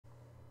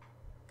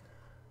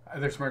Hi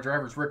there, Smart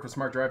Drivers. Rick with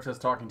Smart Drive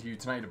Test talking to you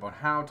tonight about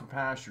how to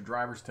pass your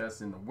driver's test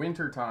in the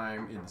winter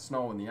time, in the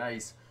snow and the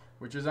ice,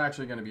 which is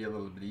actually going to be a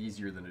little bit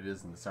easier than it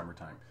is in the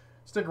summertime.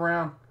 Stick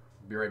around.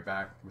 I'll be right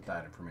back with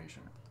that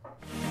information.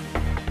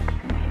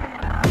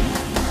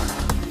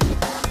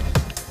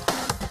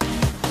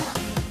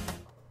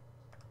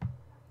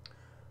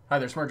 Hi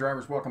there, Smart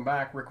Drivers. Welcome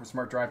back. Rick with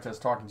Smart Drive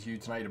Test talking to you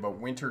tonight about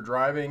winter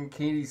driving.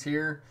 Katie's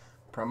here.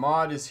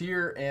 Pramod is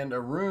here, and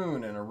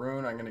Arun. And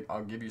Arun,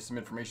 I'll give you some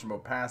information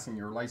about passing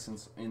your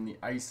license in the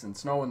ice and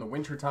snow in the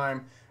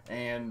wintertime.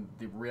 And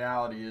the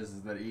reality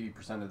is that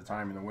 80% of the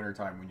time in the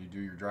wintertime when you do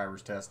your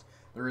driver's test,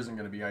 there isn't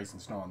going to be ice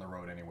and snow on the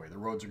road anyway. The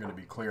roads are going to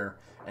be clear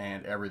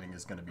and everything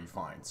is going to be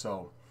fine.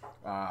 So,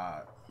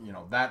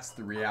 that's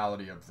the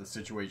reality of the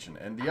situation.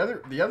 And the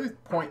other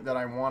point that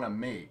I want to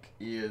make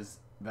is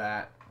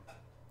that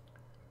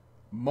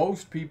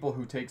most people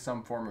who take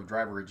some form of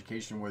driver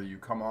education, whether you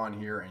come on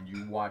here and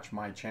you watch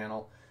my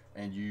channel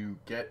and you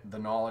get the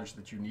knowledge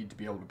that you need to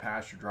be able to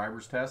pass your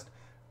driver's test,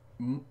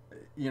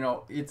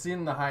 it's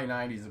in the high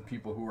 90s of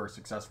people who are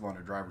successful on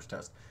a driver's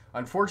test.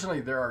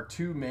 Unfortunately, there are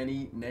too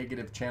many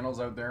negative channels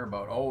out there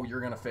about, oh, you're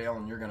going to fail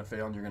and you're going to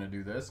fail and you're going to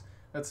do this.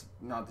 That's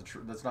not the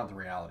truth. That's not the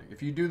reality.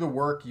 If you do the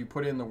work, you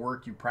put in the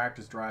work, you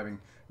practice driving,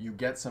 you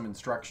get some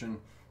instruction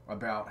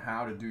about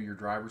how to do your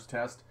driver's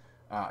test,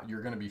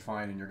 you're going to be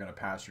fine and you're going to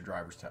pass your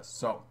driver's test.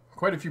 So,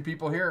 quite a few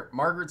people here.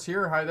 Margaret's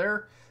here. Hi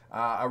there.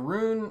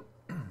 Arun,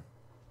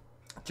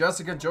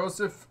 Jessica,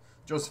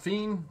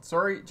 Josephine.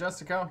 Sorry,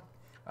 Jessica.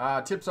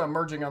 Tips on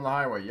merging on the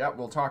highway. Yeah,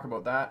 we'll talk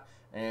about that.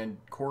 And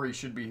Corey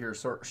should be here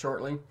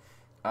shortly.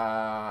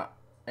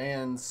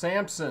 And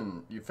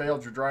Samson, you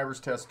failed your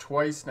driver's test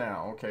twice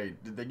now. Okay,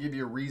 did they give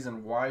you a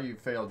reason why you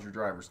failed your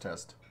driver's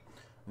test?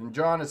 And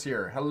John is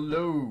here.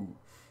 Hello.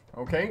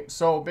 Okay,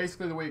 so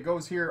basically the way it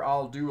goes here,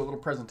 I'll do a little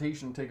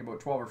presentation, take about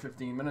 12 or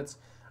 15 minutes.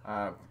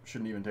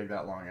 Shouldn't even take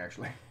that long,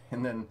 actually.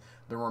 And then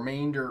the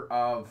remainder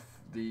of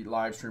the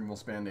live stream will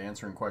spend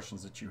answering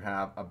questions that you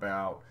have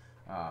about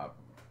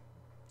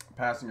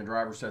passing a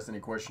driver's test,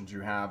 any questions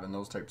you have, and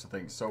those types of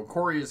things. So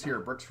Corey is here,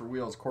 Bricks for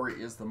Wheels. Corey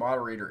is the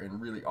moderator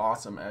and really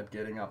awesome at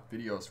getting up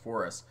videos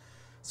for us.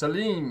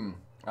 Salim,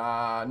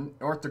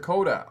 North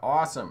Dakota,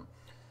 awesome.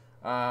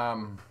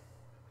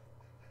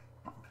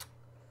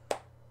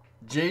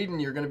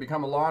 Jaden, you're going to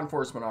become a law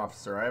enforcement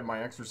officer. I have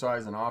my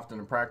exercise and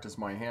often practice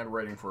my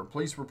handwriting for a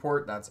police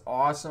report. That's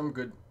awesome.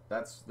 Good.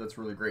 That's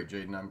really great,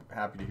 Jaden. I'm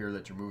happy to hear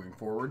that you're moving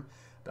forward.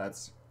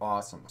 That's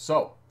awesome.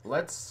 So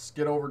let's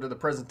get over to the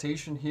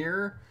presentation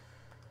here.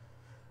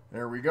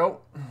 There we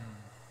go.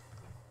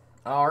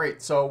 All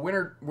right. So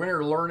winter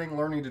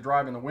learning to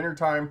drive in the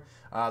wintertime.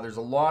 There's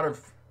a lot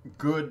of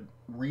good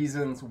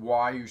reasons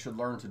why you should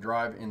learn to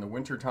drive in the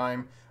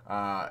wintertime.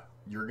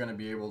 You're going to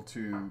be able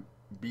to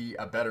be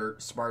a better,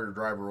 smarter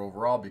driver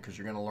overall because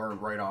you're going to learn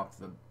right off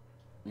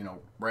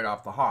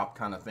the hop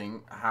kind of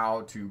thing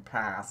how to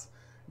pass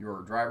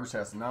your driver's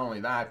test. And not only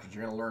that, but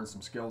you're going to learn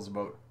some skills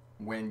about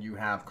when you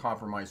have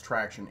compromised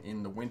traction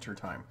in the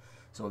wintertime.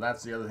 So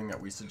that's the other thing that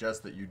we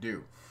suggest that you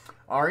do.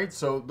 All right,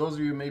 so those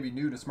of you who may be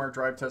new to Smart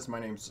Drive Test, my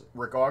name's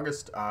Rick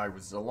August. I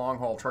was a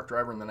long-haul truck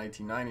driver in the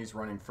 1990s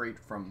running freight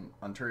from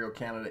Ontario,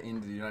 Canada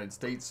into the United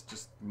States,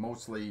 just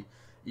mostly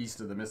east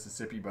of the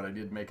Mississippi, but I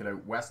did make it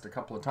out west a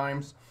couple of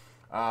times.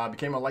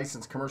 Became a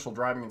licensed commercial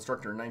driving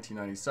instructor in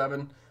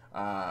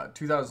 1997.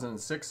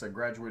 2006, I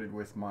graduated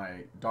with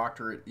my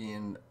doctorate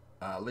in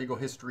legal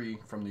history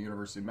from the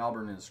University of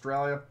Melbourne in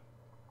Australia.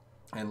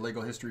 And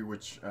legal history,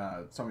 which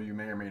some of you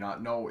may or may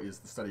not know, is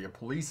the study of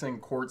policing,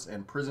 courts,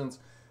 and prisons.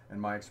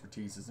 And my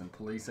expertise is in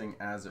policing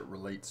as it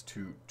relates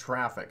to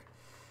traffic.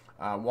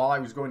 While I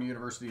was going to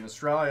university in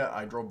Australia,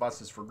 I drove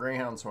buses for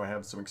Greyhound, so I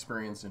have some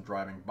experience in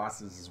driving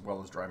buses as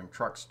well as driving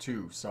trucks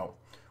too. So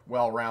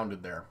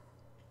well-rounded there.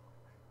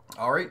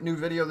 All right, new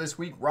video this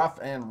week, rough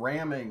and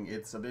ramming.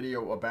 It's a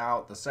video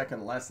about the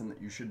second lesson that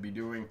you should be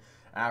doing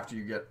after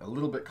you get a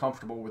little bit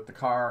comfortable with the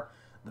car,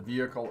 the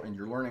vehicle, and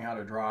you're learning how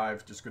to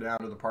drive. Just go down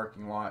to the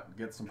parking lot,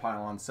 get some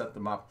pylons, set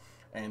them up,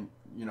 and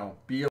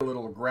be a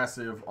little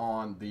aggressive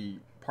on the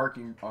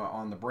parking,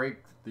 on the brake,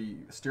 the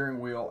steering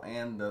wheel,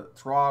 and the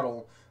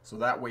throttle. So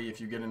that way,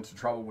 if you get into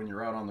trouble when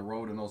you're out on the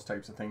road and those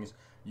types of things,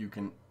 you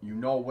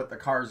know what the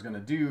car is going to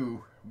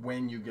do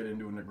when you get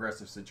into an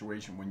aggressive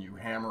situation, when you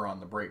hammer on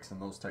the brakes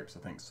and those types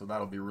of things. So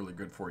that'll be really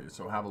good for you.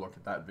 So have a look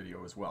at that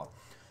video as well.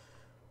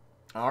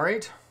 All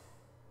right,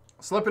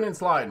 slipping and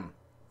sliding.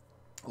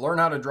 Learn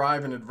how to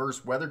drive in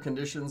adverse weather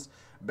conditions,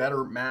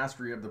 better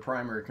mastery of the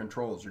primary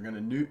controls. You're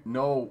going to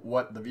know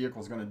what the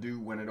vehicle is going to do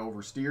when it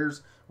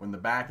oversteers, when the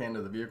back end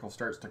of the vehicle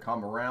starts to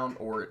come around,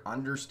 or it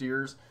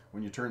understeers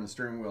when you turn the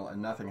steering wheel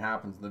and nothing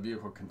happens. The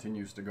vehicle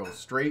continues to go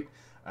straight,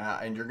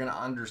 and you're going to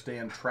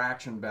understand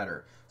traction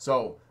better.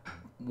 So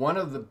one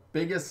of the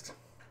biggest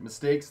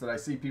mistakes that I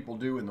see people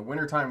do in the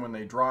wintertime when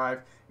they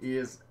drive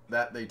is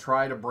that they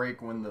try to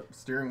brake when the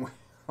steering wheel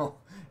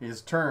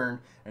is turned,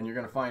 and you're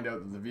going to find out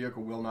that the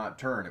vehicle will not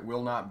turn. It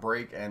will not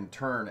brake and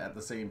turn at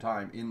the same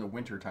time in the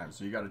wintertime.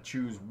 So you got to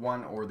choose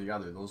one or the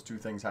other. Those two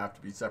things have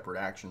to be separate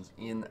actions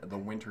in the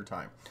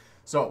wintertime.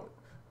 So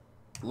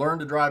learn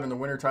to drive in the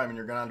wintertime and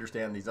you're going to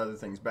understand these other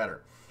things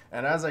better.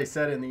 And as I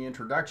said in the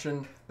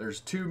introduction, there's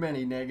too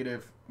many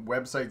negative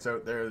websites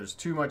out there. There's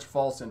too much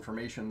false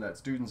information that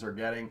students are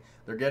getting.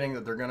 They're getting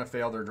that they're going to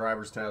fail their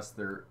driver's test.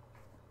 They're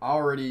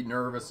already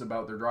nervous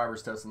about their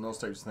driver's test and those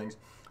types of things.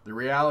 The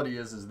reality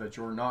is that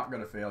you're not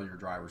going to fail your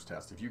driver's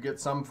test. If you get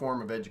some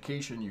form of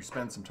education, you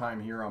spend some time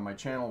here on my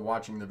channel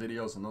watching the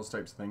videos and those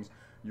types of things,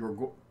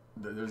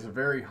 there's a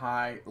very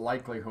high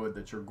likelihood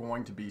that you're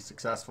going to be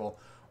successful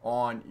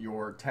on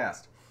your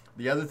test.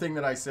 The other thing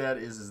that I said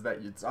is that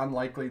it's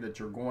unlikely that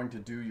you're going to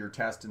do your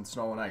test in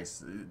snow and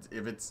ice.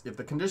 If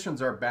the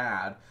conditions are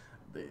bad,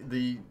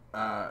 the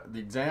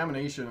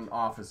examination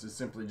office is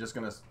simply just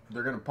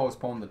they're gonna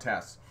postpone the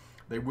test.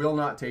 They will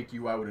not take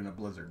you out in a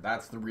blizzard.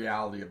 That's the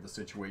reality of the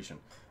situation.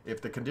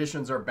 If the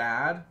conditions are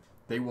bad,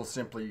 they will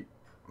simply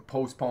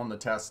postpone the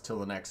test till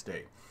the next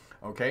day.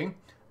 Okay?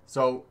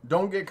 So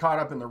don't get caught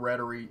up in the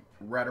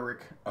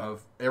rhetoric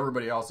of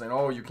everybody else saying,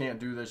 oh, you can't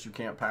do this, you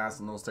can't pass,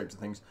 and those types of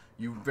things.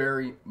 You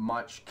very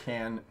much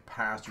can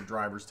pass your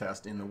driver's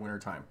test in the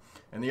wintertime.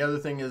 And the other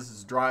thing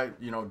is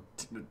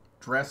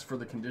dress for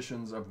the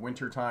conditions of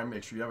wintertime.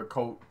 Make sure you have a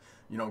coat,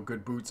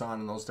 good boots on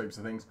and those types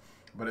of things.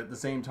 But at the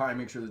same time,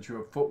 make sure that you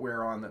have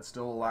footwear on that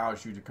still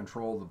allows you to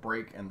control the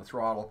brake and the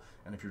throttle.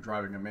 And if you're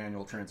driving a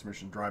manual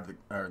transmission,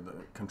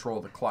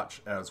 control the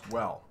clutch as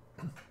well.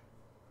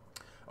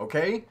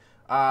 Okay?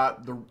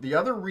 The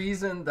other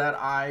reason that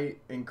I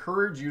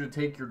encourage you to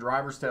take your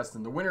driver's test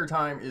in the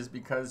wintertime is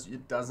because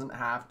it doesn't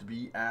have to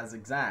be as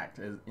exact.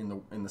 As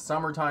in the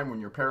summertime, when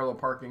you're parallel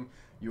parking,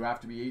 you have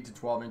to be 8 to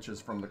 12 inches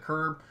from the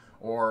curb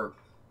or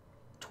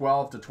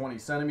 12 to 20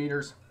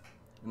 centimeters.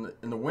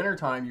 In the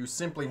wintertime, you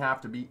simply have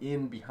to be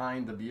in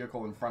behind the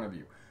vehicle in front of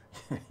you.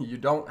 You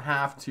don't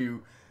have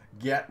to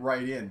get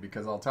right in,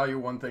 because I'll tell you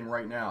one thing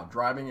right now.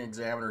 Driving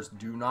examiners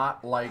do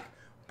not like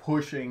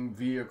pushing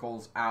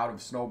vehicles out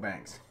of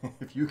snowbanks.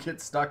 If you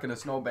get stuck in a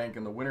snowbank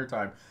in the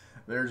wintertime,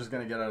 they're just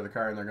going to get out of the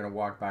car and they're going to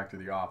walk back to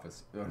the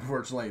office.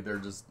 Unfortunately, they're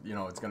just,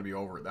 it's going to be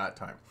over at that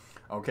time.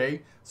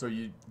 Okay? So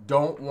you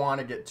don't want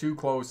to get too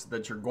close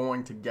that you're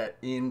going to get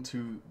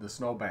into the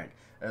snowbank.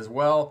 As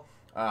well,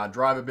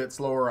 drive a bit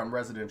slower on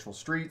residential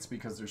streets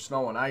because there's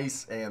snow and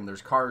ice and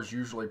there's cars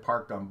usually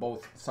parked on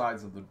both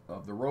sides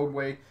of the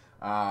roadway.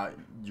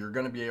 You're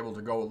going to be able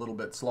to go a little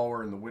bit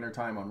slower in the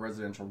wintertime on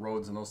residential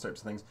roads and those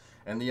types of things.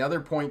 And the other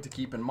point to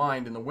keep in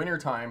mind in the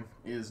wintertime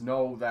is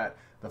know that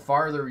the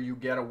farther you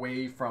get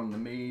away from the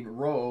main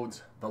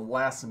roads, the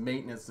less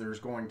maintenance there's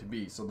going to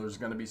be. So there's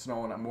going to be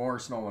more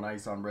snow and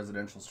ice on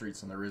residential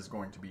streets than there is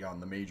going to be on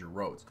the major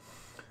roads.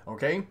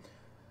 Okay?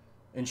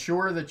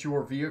 Ensure that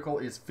your vehicle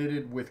is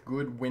fitted with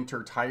good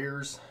winter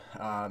tires.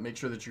 Make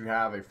sure that you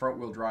have a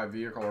front-wheel drive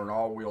vehicle or an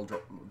all-wheel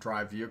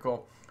drive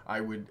vehicle. I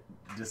would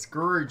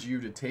discourage you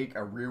to take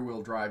a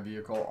rear-wheel drive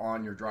vehicle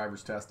on your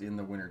driver's test in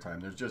the wintertime.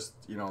 There's just,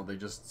 they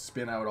just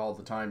spin out all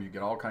the time. You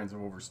get all kinds of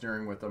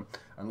oversteering with them.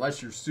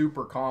 Unless you're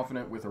super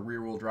confident with a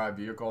rear-wheel drive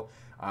vehicle,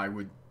 I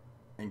would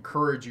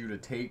encourage you to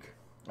take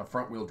a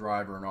front-wheel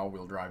drive or an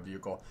all-wheel drive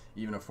vehicle,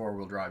 even a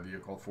four-wheel drive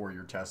vehicle for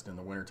your test in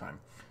the wintertime.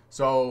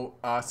 So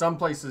some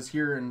places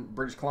here in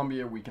British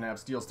Columbia, we can have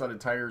steel-studded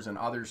tires. In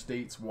other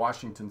states,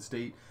 Washington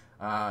State,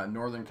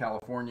 Northern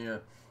California,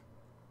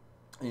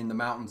 in the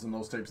mountains and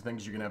those types of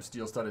things, you can have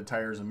steel-studded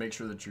tires, and make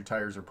sure that your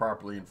tires are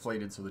properly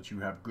inflated so that you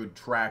have good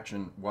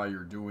traction while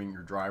you're doing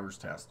your driver's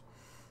test.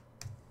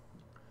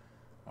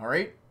 All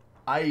right,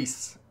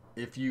 ice.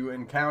 If you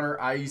encounter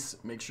ice,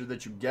 make sure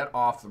that you get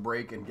off the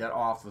brake and get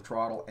off the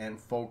throttle and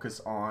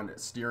focus on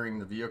steering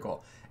the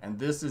vehicle. And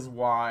this is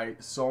why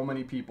so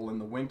many people in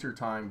the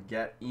wintertime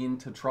get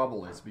into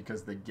trouble, is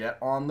because they get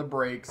on the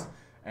brakes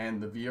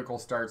and the vehicle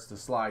starts to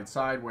slide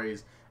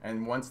sideways,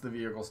 and once the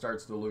vehicle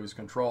starts to lose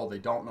control, they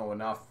don't know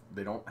enough,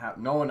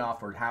 know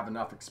enough or have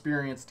enough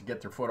experience to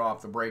get their foot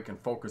off the brake and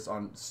focus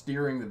on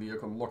steering the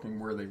vehicle and looking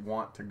where they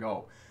want to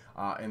go.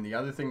 And the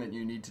other thing that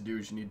you need to do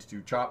is you need to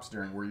do chop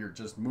steering, where you're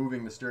just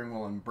moving the steering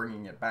wheel and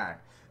bringing it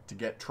back to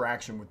get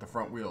traction with the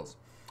front wheels.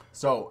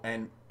 So,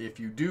 and if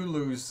you do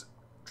lose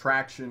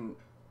traction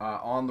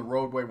on the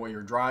roadway while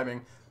you're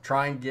driving,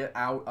 try and get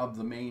out of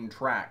the main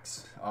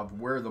tracks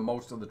of where the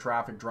most of the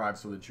traffic drives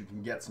so that you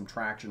can get some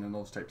traction and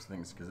those types of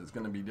things, because it's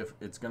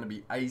going to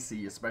be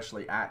icy,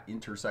 especially at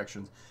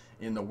intersections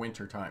in the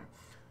winter time.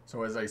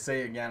 So as I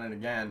say again and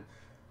again,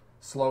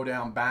 slow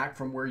down back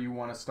from where you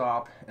want to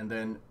stop and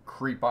then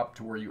creep up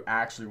to where you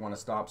actually want to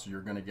stop, so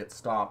you're going to get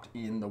stopped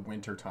in the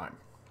winter time.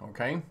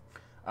 Okay?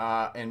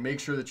 And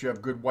make sure that you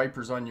have good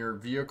wipers on your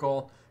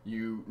vehicle.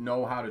 You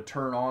know how to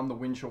turn on the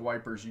windshield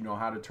wipers. You know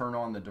how to turn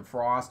on the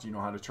defrost. You know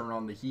how to turn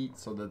on the heat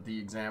so that the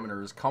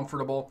examiner is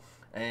comfortable.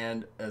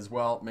 And as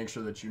well, make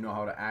sure that you know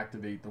how to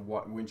activate the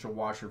windshield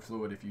washer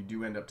fluid if you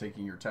do end up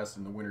taking your test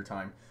in the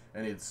wintertime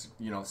and it's,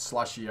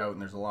 slushy out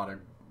and there's a lot of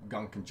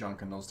gunk and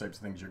junk and those types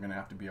of things. You're going to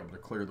have to be able to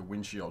clear the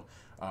windshield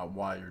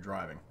while you're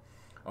driving.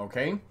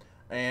 Okay?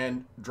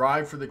 And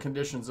drive for the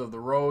conditions of the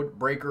road.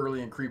 Brake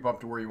early and creep up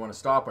to where you want to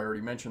stop. I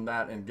already mentioned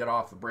that. And get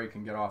off the brake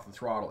and get off the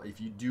throttle if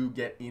you do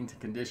get into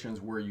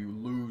conditions where you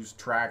lose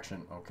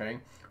traction. Okay?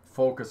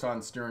 focus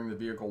on steering the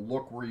vehicle,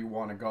 look where you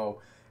want to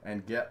go,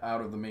 and get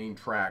out of the main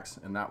tracks,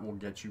 and that will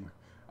get you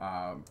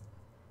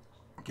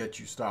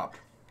stopped.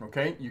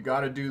 Okay, you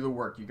got to do the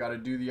work. You got to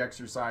do the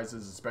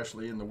exercises,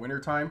 especially in the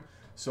wintertime.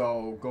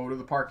 So go to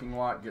the parking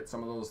lot, get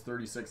some of those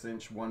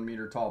 36-inch, 1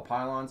 meter tall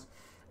pylons,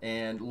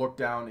 and look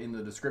down in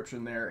the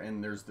description there,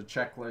 and there's the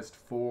checklist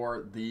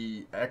for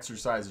the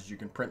exercises. You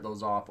can print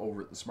those off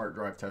over at the Smart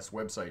Drive Test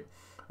website.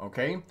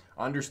 Okay,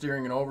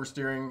 understeering and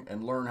oversteering,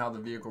 and learn how the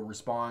vehicle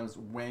responds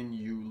when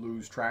you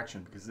lose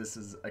traction, because this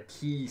is a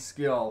key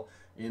skill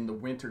in the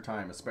winter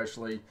time,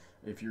 especially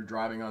if you're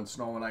driving on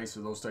snow and ice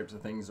or those types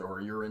of things, or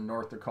you're in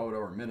North Dakota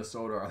or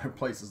Minnesota or other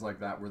places like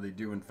that where they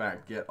do in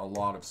fact get a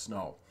lot of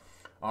snow.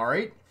 All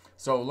right,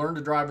 so learn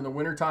to drive in the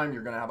wintertime.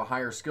 You're going to have a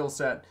higher skill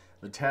set.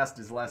 The test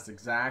is less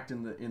exact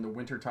in the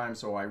wintertime,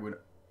 so I would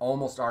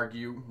almost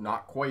argue,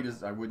 not quite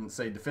as, I wouldn't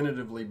say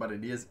definitively, but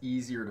it is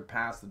easier to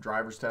pass the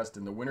driver's test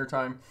in the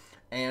wintertime.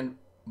 And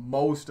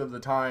most of the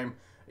time,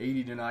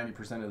 80 to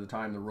 90% of the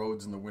time, the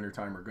roads in the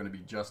wintertime are going to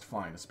be just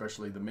fine,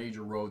 especially the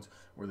major roads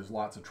where there's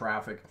lots of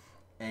traffic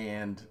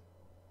and,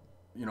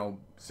 you know,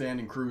 sand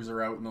and crews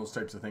are out and those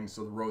types of things,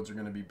 so the roads are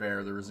going to be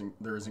bare. There isn't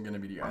going to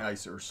be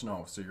ice or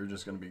snow, so you're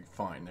just going to be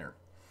fine there.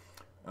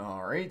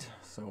 All right,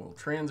 so we'll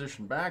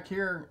transition back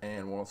here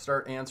and we'll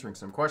start answering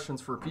some questions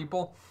for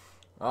people.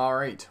 All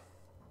right.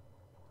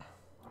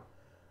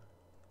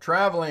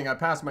 Traveling, I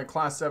passed my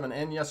Class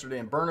 7N yesterday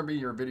in Burnaby.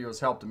 Your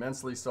videos helped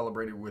immensely.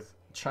 Celebrated with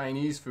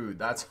Chinese food.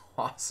 That's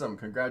awesome.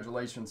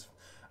 Congratulations,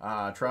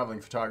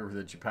 traveling photographer,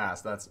 that you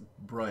passed. That's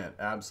brilliant.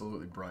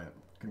 Absolutely brilliant.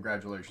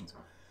 Congratulations.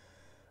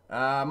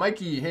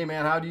 Mikey, hey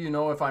man, how do you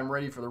know if I'm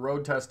ready for the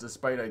road test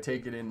despite I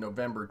take it in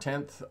November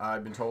 10th?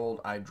 I've been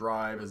told I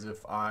drive as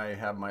if I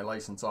have my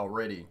license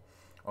already.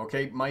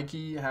 Okay,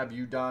 Mikey, have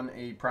you done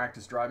a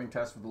practice driving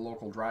test with the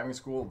local driving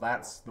school?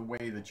 That's the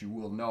way that you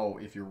will know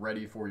if you're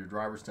ready for your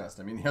driver's test.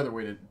 I mean, the other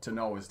way to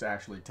know is to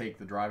actually take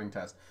the driving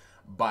test.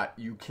 But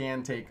you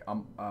can take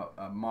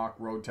a mock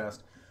road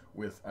test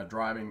with a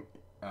driving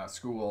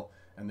school,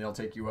 and they'll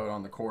take you out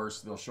on the course.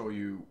 They'll show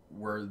you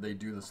where they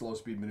do the slow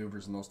speed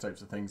maneuvers and those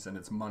types of things, and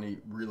it's money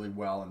really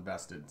well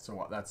invested.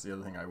 So that's the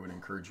other thing I would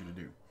encourage you to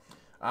do.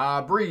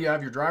 Bree, you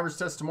have your driver's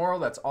test tomorrow.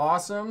 That's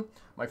awesome.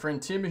 My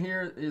friend Tim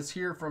here is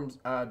here from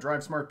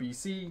Drive Smart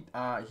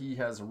BC. He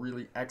has a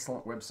really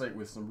excellent website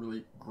with some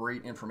really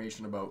great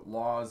information about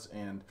laws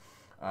and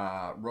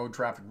road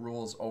traffic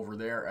rules over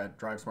there at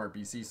Drive Smart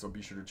BC, so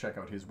be sure to check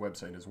out his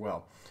website as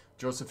well.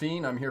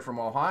 Josephine, I'm here from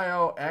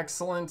Ohio.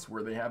 Excellent,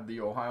 where they have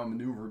the Ohio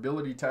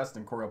maneuverability test,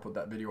 and Corey will put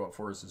that video up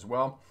for us as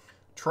well.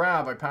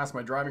 Trav, I passed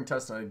my driving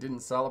test and I didn't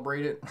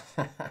celebrate it.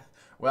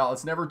 Well,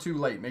 it's never too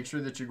late. Make sure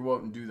that you go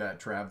out and do that,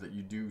 Trav, that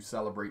you do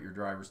celebrate your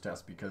driver's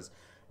test, because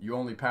you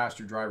only passed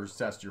your driver's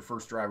test, your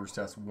first driver's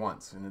test,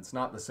 once, and it's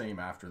not the same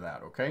after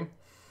that, okay?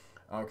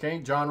 Okay,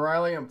 John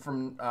Riley, I'm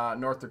from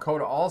North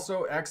Dakota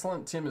also.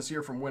 Excellent. Tim is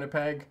here from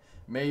Winnipeg.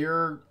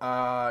 Mayor,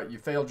 you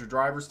failed your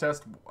driver's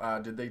test.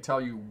 Did they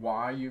tell you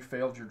why you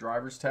failed your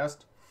driver's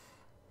test?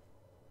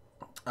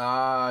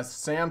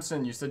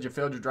 Samson, you said you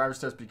failed your driver's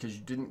test because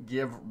you didn't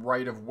give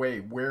right of way.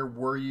 Where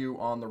were you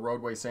on the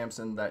roadway,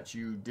 Samson, that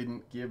you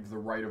didn't give the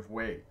right of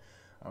way?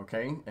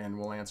 Okay, and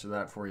we'll answer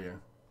that for you.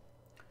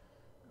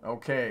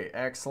 Okay,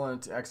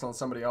 excellent, excellent.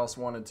 Somebody else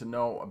wanted to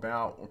know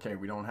about, okay,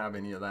 we don't have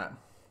any of that.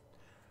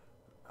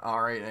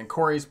 All right, and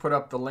Corey's put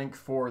up the link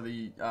for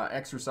the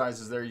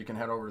exercises there. You can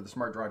head over to the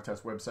Smart Drive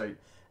Test website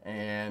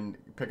and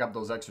pick up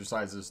those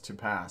exercises to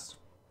pass.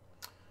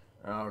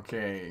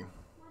 Okay.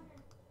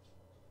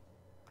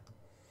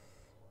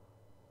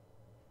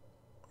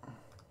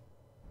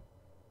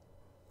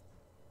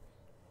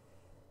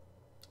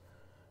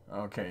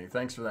 Okay,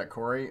 thanks for that,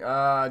 Corey.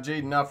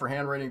 Jaden, now for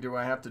handwriting, do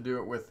I have to do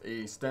it with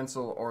a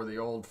stencil or the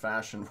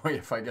old-fashioned way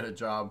if I get a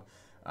job?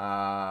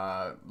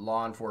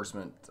 Law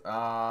enforcement.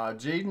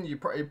 Jaden,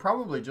 it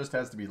probably just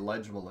has to be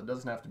legible. It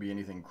doesn't have to be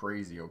anything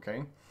crazy,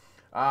 okay?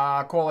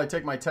 Cole, I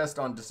take my test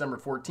on December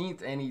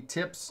 14th. Any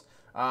tips?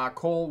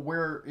 Cole,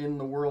 where in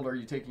the world are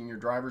you taking your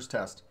driver's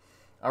test?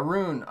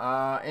 Arun,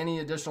 any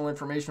additional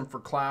information for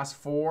Class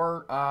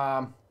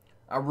 4?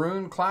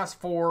 Arun, Class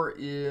 4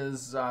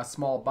 is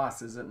small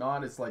bus, is it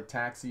not? It's like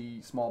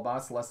taxi, small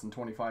bus, less than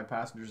 25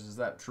 passengers. Is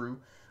that true?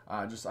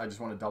 I just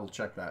want to double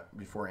check that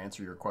before I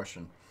answer your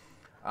question.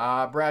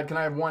 Brad, can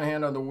I have one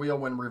hand on the wheel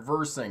when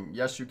reversing?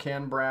 Yes, you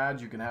can,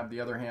 Brad. You can have the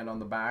other hand on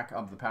the back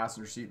of the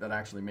passenger seat. That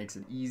actually makes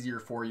it easier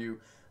for you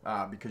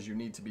because you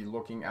need to be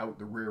looking out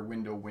the rear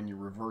window when you're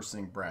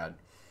reversing, Brad.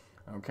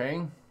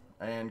 Okay.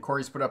 And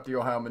Corey's put up the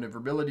Ohio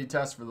maneuverability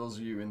test for those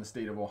of you in the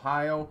state of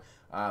Ohio.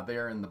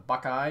 There in the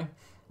Buckeye.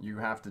 You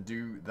have to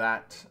do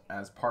that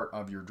as part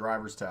of your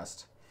driver's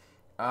test.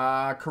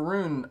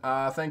 Karun,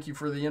 thank you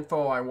for the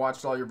info. I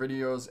watched all your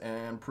videos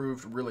and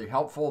proved really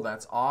helpful.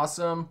 That's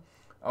awesome.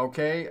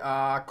 Okay,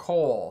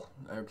 Cole.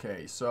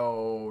 Okay,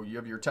 so you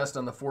have your test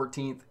on the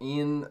 14th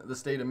in the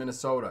state of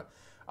Minnesota.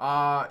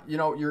 You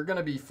know, you're going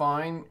to be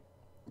fine.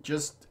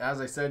 Just, as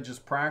I said,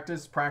 just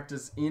practice.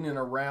 Practice in and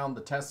around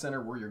the test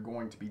center where you're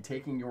going to be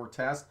taking your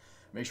test.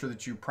 Make sure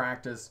that you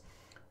practice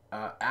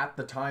at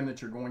the time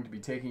that you're going to be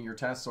taking your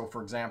test. So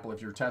for example,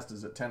 if your test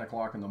is at 10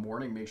 o'clock in the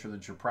morning, make sure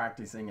that you're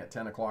practicing at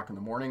 10 o'clock in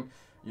the morning.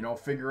 You know,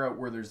 figure out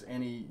where there's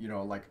any, you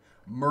know, like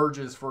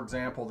merges, for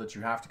example, that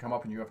you have to come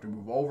up and you have to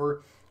move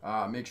over.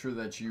 Make sure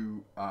that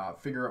you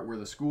figure out where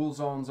the school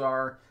zones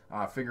are.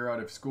 Figure out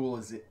if school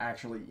is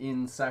actually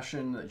in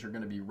session, that you're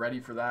going to be ready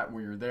for that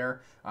when you're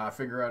there.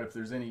 Figure out if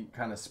there's any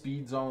kind of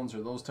speed zones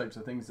or those types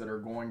of things that are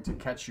going to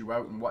catch you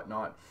out and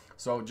whatnot.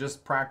 So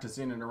just practice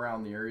in and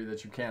around the area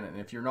that you can. And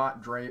if you're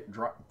not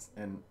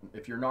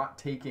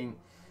taking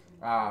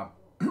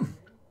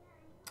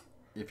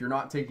if you're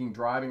not taking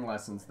driving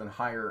lessons, then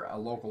hire a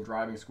local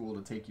driving school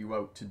to take you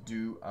out to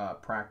do a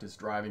practice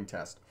driving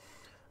test.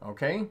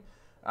 Okay.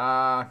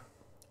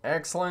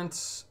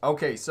 Excellent.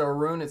 Okay, so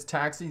Arun, it's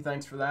taxi.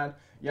 Thanks for that.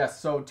 Yes,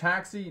 so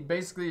taxi,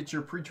 basically it's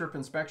your pre-trip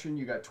inspection.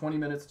 You got 20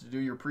 minutes to do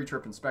your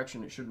pre-trip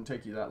inspection. It shouldn't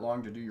take you that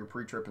long to do your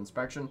pre-trip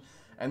inspection.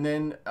 And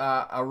then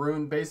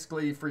Arun,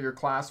 basically for your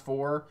class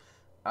 4,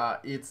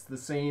 it's the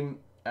same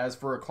as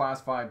for a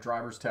class 5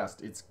 driver's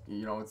test. It's,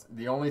 you know, it's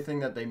the only thing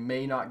that they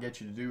may not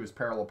get you to do is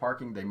parallel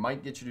parking. They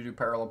might get you to do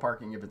parallel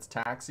parking if it's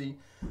taxi,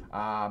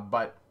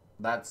 but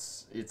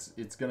it's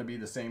going to be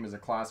the same as a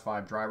class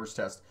 5 driver's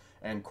test.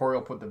 And Corey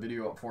will put the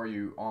video up for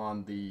you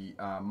on the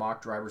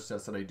mock driver's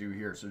test that I do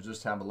here. So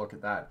just have a look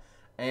at that.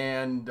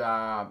 And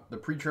the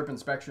pre-trip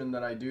inspection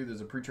that I do, there's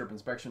a pre-trip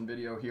inspection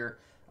video here.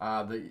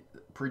 The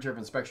pre-trip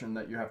inspection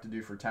that you have to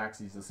do for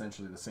taxi is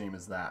essentially the same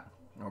as that.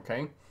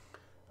 Okay.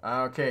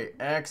 Okay,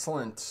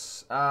 excellent.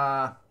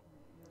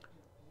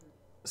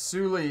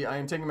 Suli, I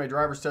am taking my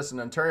driver's test in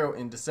Ontario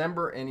in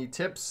December. Any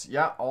tips?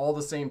 Yeah, all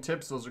the same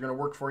tips. Those are going to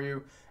work for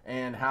you.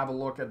 And have a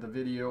look at the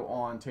video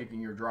on taking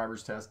your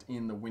driver's test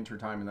in the winter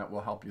time, and that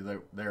will help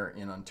you there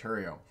in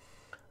Ontario.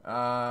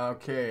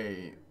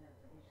 Okay.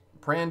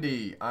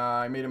 Prandy,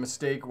 I made a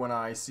mistake when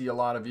I see a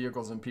lot of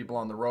vehicles and people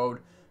on the road.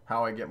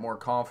 How I get more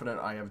confident.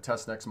 I have a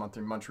test next month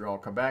in Montreal,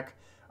 Quebec.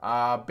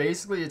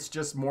 Basically, it's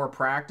just more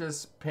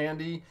practice,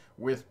 Pandy,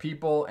 with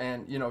people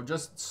and, you know,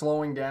 just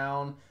slowing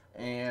down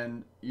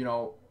and, you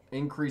know,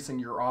 increasing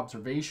your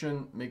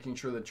observation, making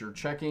sure that you're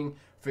checking,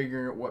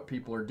 figuring out what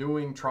people are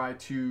doing, try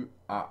to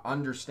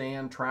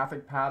understand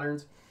traffic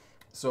patterns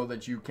so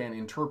that you can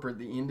interpret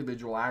the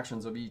individual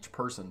actions of each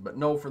person. But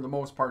no, for the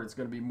most part, it's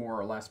going to be more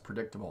or less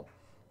predictable.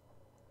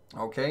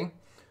 Okay.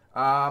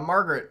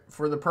 Margaret,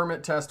 for the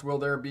permit test, will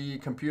there be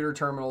computer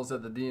terminals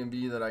at the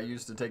DMV that I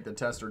use to take the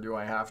test, or do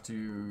I have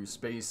to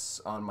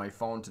space on my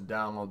phone to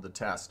download the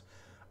test?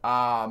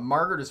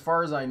 Margaret, as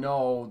far as I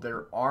know,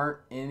 there aren't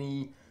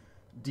any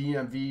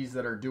DMVs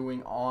that are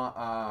doing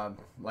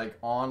like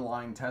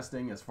online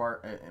testing. As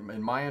far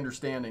in my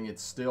understanding,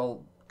 it's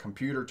still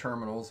computer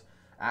terminals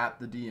at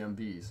the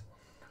DMVs.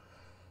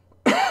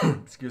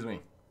 Excuse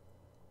me.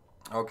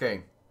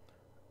 Okay.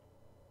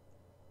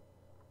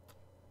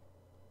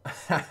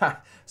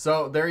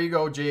 So there you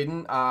go,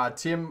 Jaden.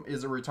 Tim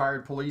is a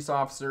retired police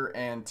officer,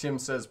 and Tim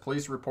says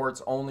police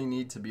reports only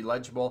need to be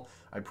legible.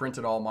 I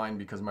printed all mine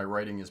because my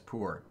writing is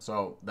poor.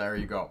 So there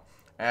you go.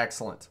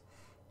 Excellent.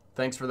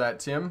 Thanks for that,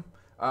 Tim.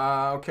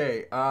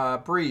 Okay,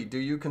 Bree, do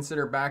you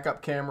consider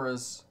backup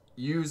cameras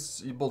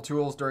usable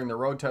tools during the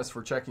road test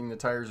for checking the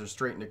tires are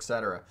straightened,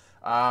 etc.?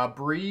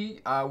 Bree,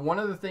 one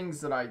of the things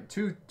that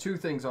two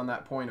things on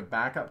that point of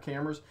backup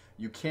cameras.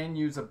 You can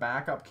use a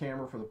backup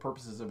camera for the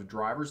purposes of a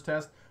driver's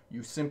test.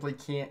 You simply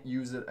can't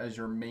use it as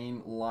your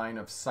main line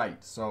of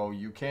sight. So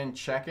you can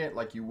check it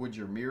like you would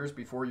your mirrors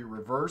before you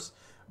reverse,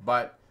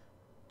 but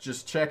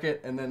just check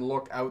it and then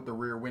look out the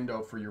rear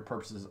window for your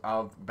purposes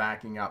of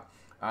backing up.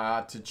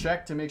 To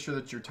check to make sure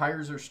that your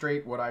tires are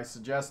straight, what I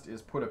suggest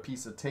is put a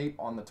piece of tape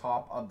on the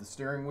top of the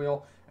steering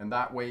wheel, and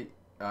that way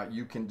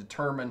you can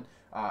determine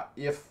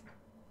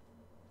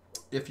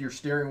if your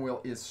steering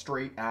wheel is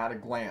straight at a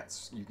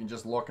glance. You can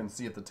just look and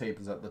see if the tape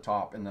is at the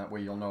top, and that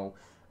way you'll know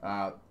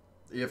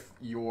if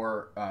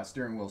your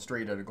steering wheel is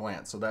straight at a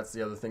glance. So that's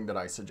the other thing that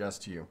I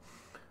suggest to you.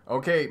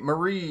 Okay,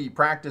 Marie,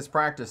 practice,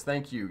 practice.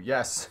 Thank you.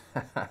 Yes,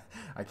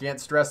 I can't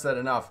stress that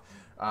enough.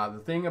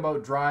 The thing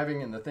about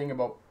driving and the thing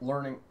about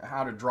learning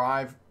how to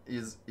drive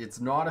is it's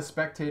not a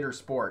spectator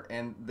sport,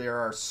 and there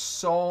are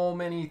so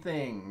many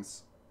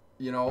things,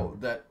 you know,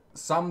 that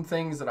some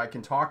things that I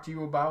can talk to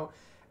you about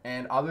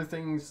and other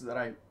things that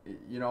I,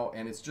 you know,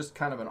 and it's just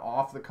kind of an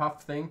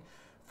off-the-cuff thing.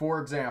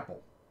 For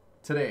example,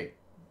 today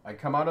I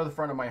come out of the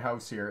front of my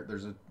house here.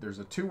 There's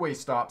a two-way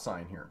stop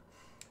sign here,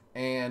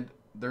 and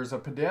there's a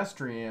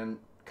pedestrian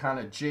kind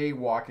of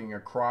jaywalking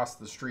across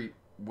the street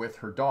with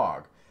her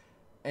dog.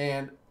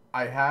 And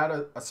I had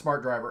a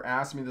smart driver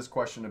ask me this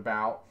question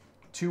about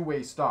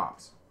two-way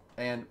stops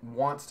and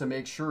wants to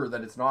make sure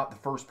that it's not the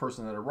first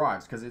person that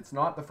arrives, because it's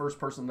not the first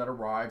person that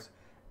arrives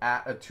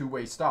at a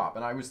two-way stop.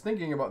 And I was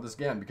thinking about this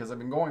again because I've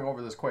been going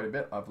over this quite a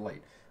bit of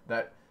late,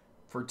 that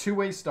for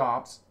two-way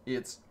stops,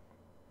 it's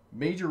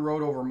major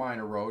road over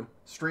minor road,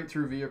 straight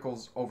through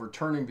vehicles over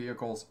turning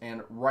vehicles,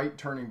 and right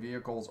turning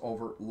vehicles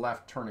over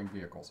left turning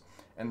vehicles.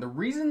 And the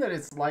reason that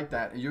it's like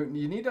that, you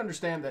need to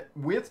understand that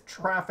with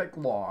traffic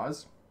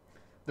laws,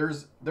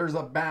 there's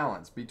a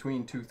balance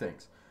between two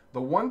things.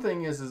 the one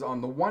thing is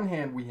on the one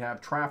hand we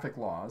have traffic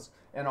laws,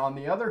 and on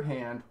the other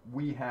hand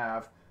we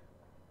have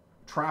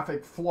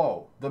traffic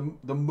flow,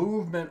 the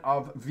movement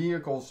of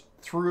vehicles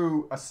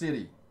through a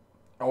city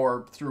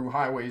or through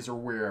highways or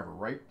wherever,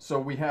 right? So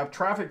we have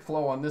traffic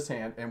flow on this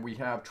hand and we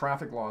have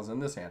traffic laws on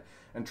this hand.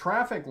 And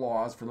traffic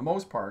laws, for the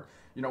most part,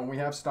 you know, we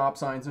have stop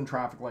signs and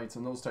traffic lights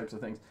and those types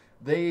of things.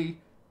 They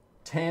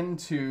tend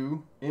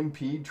to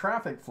impede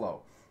traffic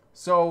flow.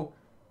 So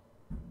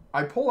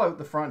I pull out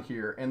the front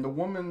here, and the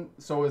woman,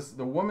 so as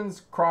the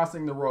woman's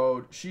crossing the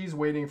road, she's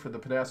waiting for the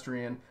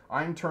pedestrian,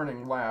 I'm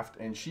turning left,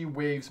 and she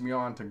waves me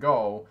on to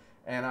go,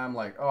 and I'm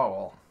like, oh,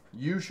 well,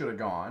 you should have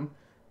gone.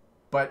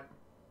 But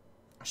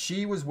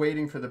she was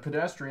waiting for the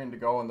pedestrian to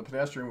go, and the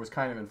pedestrian was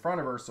kind of in front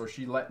of her, so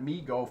she let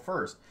me go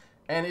first.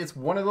 And it's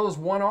one of those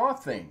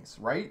one-off things,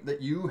 right?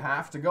 That you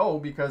have to go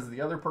because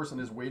the other person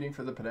is waiting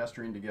for the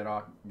pedestrian to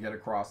get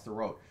across the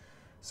road.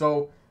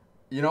 So,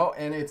 you know,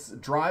 and it's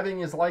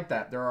driving is like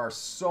that. There are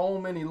so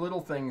many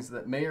little things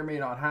that may or may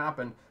not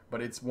happen,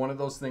 but it's one of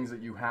those things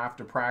that you have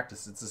to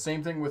practice. It's the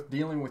same thing with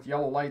dealing with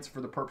yellow lights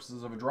for the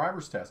purposes of a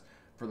driver's test.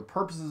 For the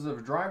purposes of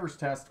a driver's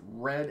test,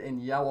 red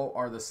and yellow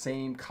are the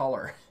same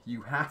color.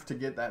 You have to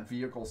get that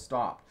vehicle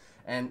stopped.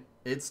 And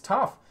it's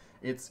tough.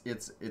 It's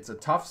a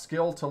tough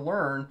skill to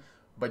learn,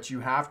 but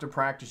you have to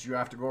practice. You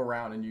have to go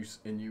around and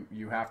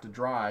you have to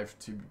drive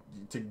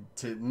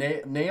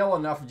to nail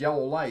enough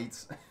yellow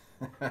lights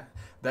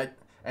that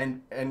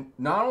and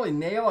not only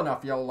nail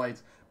enough yellow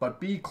lights, but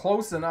be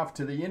close enough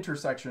to the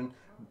intersection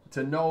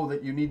to know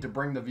that you need to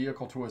bring the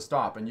vehicle to a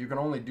stop. And you can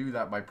only do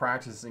that by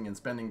practicing and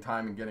spending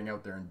time and getting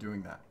out there and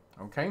doing that.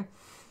 Okay?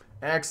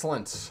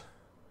 Excellent.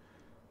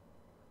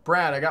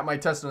 Brad, I got my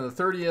test on the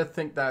 30th.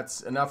 Think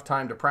that's enough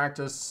time to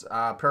practice.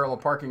 Parallel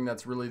parking,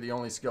 that's really the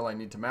only skill I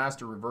need to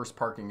master. Reverse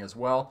parking as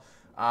well.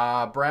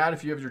 Brad,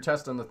 if you have your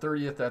test on the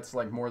 30th, that's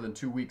like more than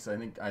 2 weeks. I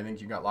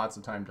think you got lots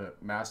of time to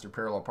master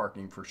parallel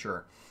parking for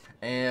sure.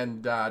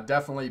 And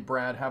definitely,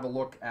 Brad, have a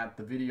look at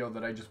the video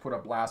that I just put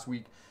up last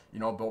week, you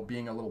know, about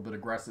being a little bit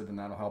aggressive, and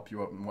that'll help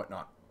you out and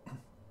whatnot.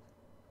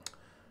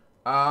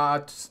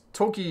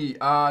 Toki,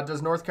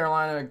 does North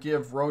Carolina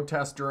give road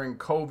tests during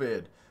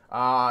COVID?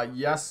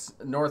 Yes,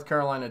 North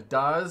Carolina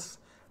does,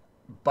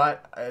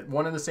 but at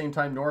one and the same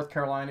time, North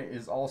Carolina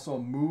is also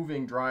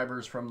moving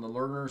drivers from the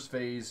learners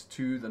phase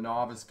to the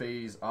novice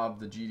phase of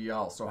the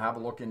GDL. So have a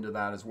look into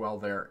that as well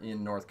there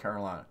in North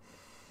Carolina.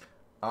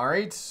 All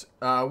right,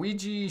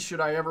 Ouija, should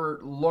I ever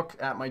look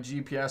at my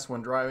GPS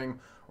when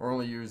driving or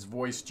only use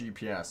voice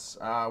GPS?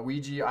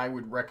 Ouija, I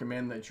would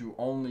recommend that you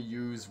only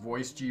use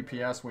voice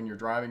GPS when you're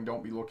driving.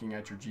 Don't be looking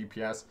at your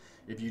GPS.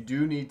 If you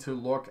do need to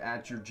look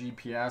at your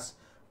GPS,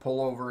 pull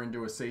over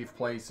into a safe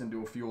place,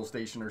 into a fuel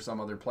station or some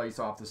other place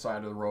off the side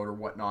of the road or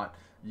whatnot.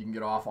 You can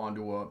get off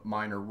onto a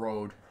minor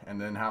road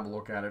and then have a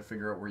look at it,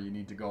 figure out where you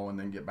need to go, and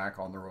then get back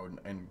on the road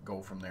and go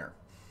from there.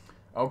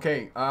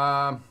 Okay,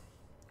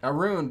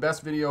 Arun,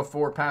 best video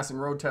for passing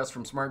road tests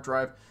from Smart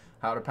Drive,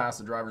 how to pass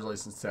the driver's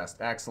license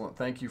test. Excellent.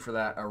 Thank you for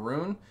that,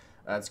 Arun.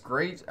 That's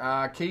great.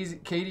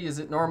 Katie, is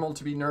it normal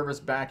to be nervous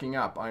backing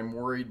up? I'm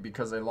worried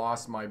because I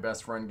lost my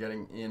best friend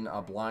getting in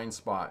a blind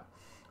spot.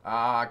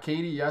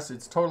 Katie, yes,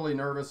 it's totally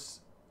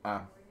nervous.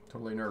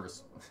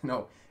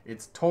 No,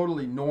 it's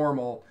totally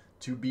normal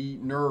to be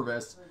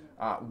nervous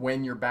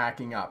when you're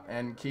backing up.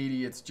 And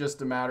Katie, it's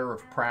just a matter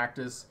of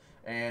practice,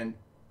 and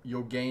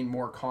you'll gain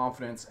more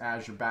confidence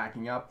as you're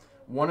backing up.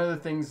 One of the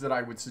things that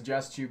I would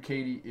suggest to you,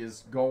 Katie,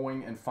 is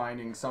going and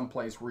finding some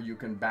place where you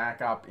can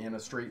back up in a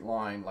straight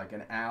line, like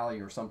an alley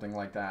or something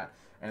like that.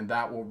 And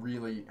that will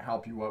really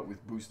help you out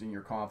with boosting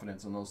your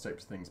confidence and those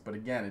types of things. But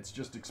again, it's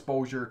just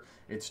exposure.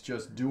 It's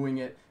just doing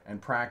it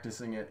and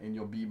practicing it, and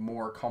you'll be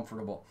more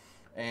comfortable.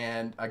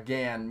 And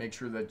again, make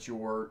sure that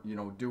you're, you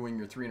know, doing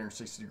your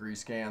 360-degree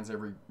scans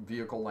every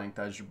vehicle length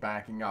as you're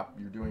backing up.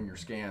 You're doing your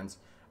scans,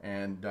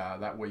 and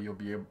that way you'll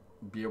be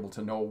able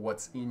to know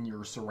what's in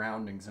your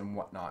surroundings and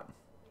whatnot.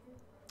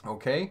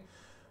 Okay.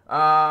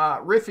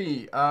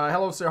 Riffy,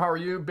 hello sir, how are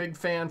you? Big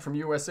fan from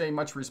USA,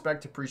 much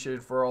respect,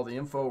 appreciated for all the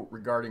info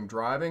regarding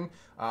driving.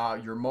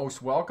 You're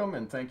most welcome,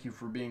 and thank you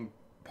for being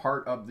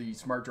part of the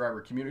Smart Driver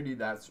community.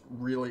 That's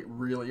really,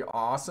 really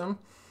awesome.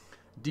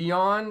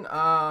 Dion,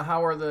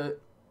 how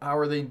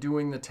are they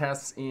doing the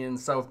tests in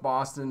South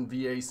Boston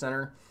VA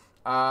Center?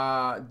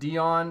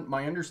 Dion,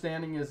 my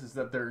understanding is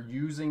that they're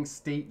using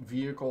state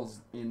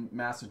vehicles in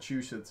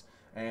Massachusetts,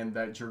 and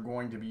that you're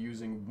going to be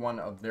using one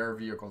of their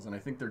vehicles, and I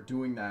think they're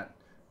doing that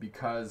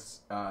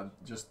because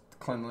just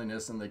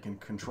cleanliness, and they can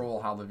control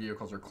how the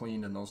vehicles are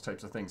cleaned and those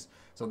types of things.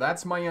 So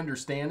that's my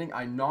understanding.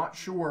 I'm not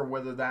sure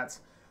whether that's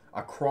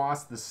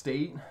across the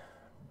state,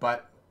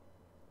 but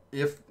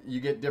if you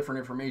get different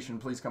information,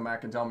 please come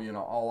back and tell me, and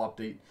I'll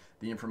update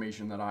the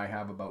information that I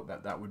have about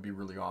that. That would be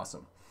really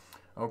awesome.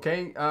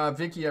 Okay,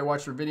 Vicky, I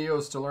watched your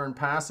videos to learn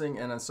passing,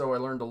 and so I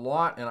learned a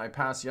lot, and I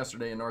passed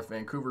yesterday in North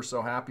Vancouver.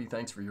 So happy.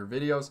 Thanks for your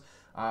videos.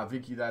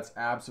 Vicky, that's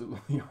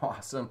absolutely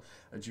awesome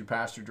that you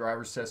passed your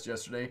driver's test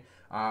yesterday.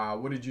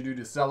 What did you do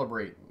to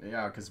celebrate?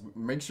 Yeah, because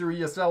make sure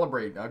you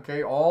celebrate,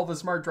 okay? All the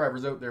smart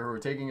drivers out there who are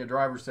taking a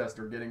driver's test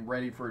or getting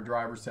ready for a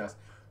driver's test,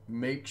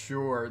 make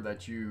sure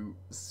that you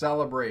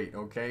celebrate,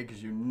 okay?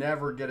 Because you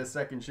never get a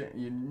second chance.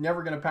 You're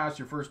never going to pass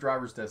your first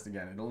driver's test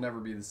again. It'll never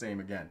be the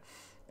same again.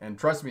 And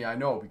trust me, I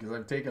know, because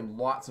I've taken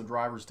lots of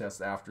driver's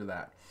tests after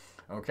that.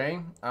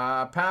 Okay,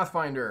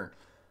 Pathfinder.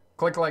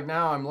 Click like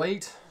now. I'm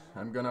late.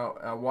 I'm going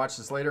to watch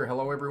this later.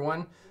 Hello,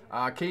 everyone.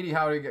 Katie,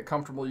 how to get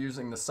comfortable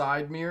using the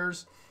side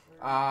mirrors.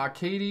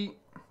 Katie,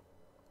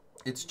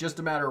 it's just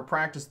a matter of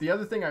practice. The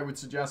other thing I would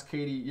suggest,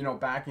 Katie, you know,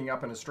 backing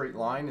up in a straight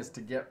line is to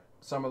get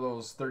some of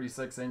those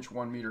 36-inch,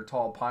 1 meter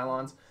tall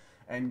pylons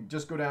and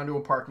just go down to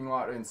a parking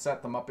lot and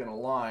set them up in a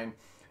line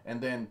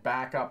and then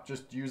back up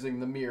just using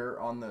the mirror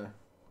on the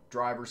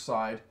driver's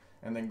side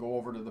and then go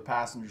over to the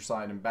passenger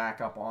side and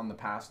back up on the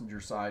passenger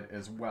side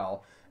as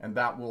well, and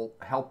that will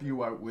help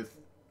you out with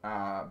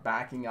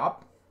backing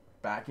up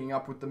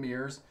with the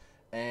mirrors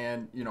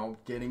and, you know,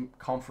 getting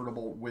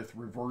comfortable with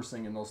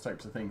reversing and those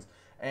types of things.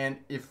 And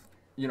if,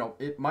 you know,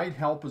 it might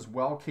help as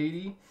well,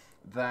 Katie,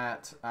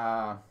 that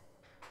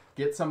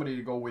get somebody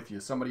to go with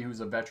you, somebody who's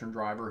a veteran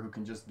driver who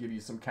can just give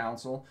you some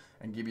counsel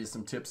and give you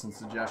some tips and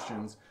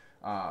suggestions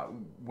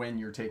when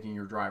you're taking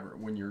your driver,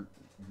 when you're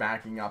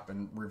backing up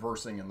and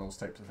reversing and those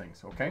types of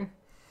things. Okay.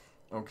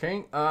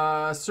 Okay.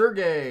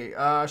 Sergey,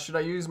 should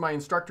I use my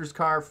instructor's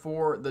car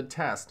for the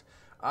test?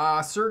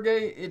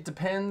 Sergey, it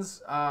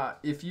depends.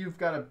 If you've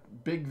got a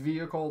big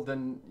vehicle,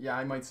 then yeah,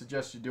 I might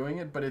suggest you doing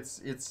it, but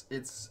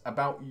it's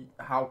about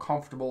how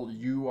comfortable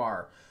you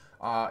are.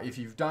 If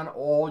you've done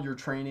all your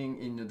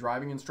training in the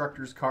driving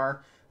instructor's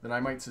car, then I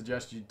might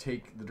suggest you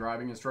take the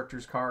driving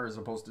instructor's car as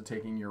opposed to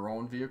taking your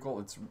own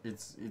vehicle.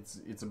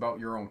 It's about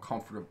your own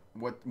comfort,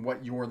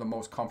 what you're the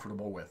most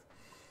comfortable with.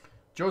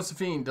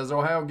 Josephine, does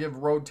Ohio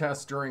give road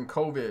tests during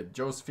COVID?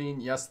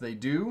 Josephine, yes, they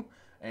do.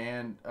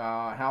 And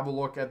have a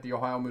look at the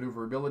Ohio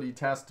Maneuverability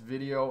Test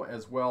video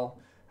as well.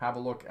 Have a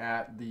look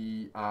at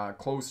the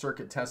closed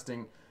circuit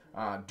testing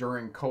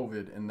during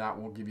COVID, and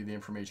that will give you the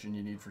information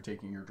you need for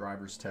taking your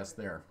driver's test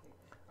there.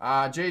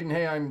 Jaden,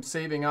 hey, I'm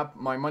saving up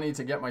my money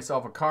to get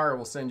myself a car. I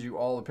will send you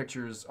all the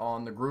pictures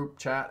on the group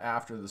chat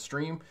after the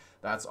stream.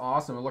 That's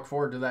awesome. I look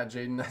forward to that,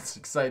 Jaden. That's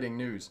exciting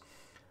news.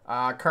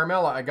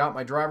 Carmela, I got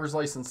my driver's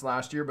license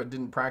last year but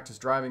didn't practice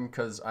driving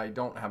because I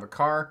don't have a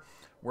car.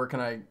 Where can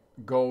I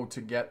go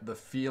to get the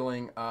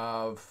feeling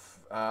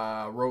of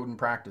road and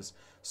practice?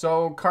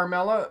 So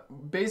Carmela,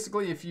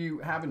 basically if you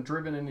haven't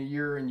driven in a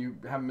year and you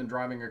haven't been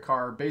driving a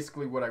car,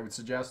 basically what I would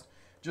suggest,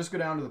 just go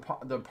down to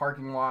the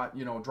parking lot,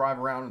 you know, drive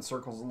around in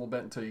circles a little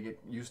bit until you get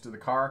used to the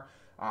car.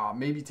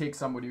 Maybe take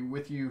somebody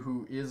with you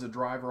who is a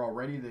driver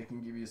already. They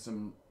can give you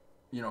some,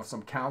 you know,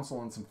 some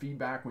counsel and some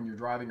feedback when you're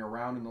driving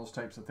around and those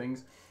types of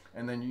things.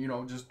 And then, you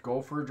know, just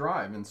go for a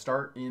drive and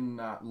start in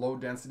low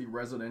density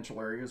residential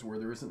areas where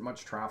there isn't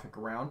much traffic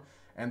around.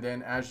 And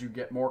then as you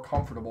get more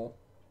comfortable,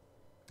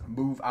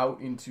 move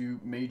out into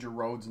major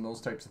roads and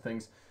those types of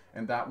things.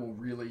 And that will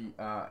really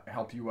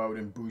help you out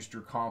and boost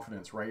your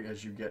confidence, right?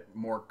 As you get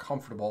more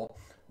comfortable,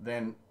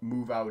 then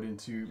move out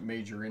into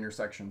major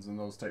intersections and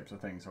those types of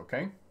things,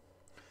 okay?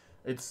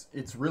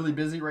 It's really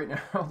busy right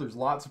now. There's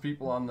lots of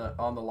people on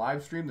the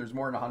live stream. There's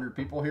more than 100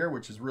 people here,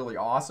 which is really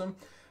awesome.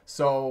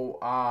 So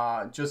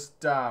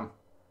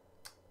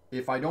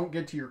if I don't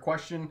get to your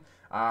question,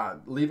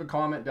 leave a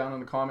comment down in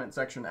the comment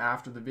section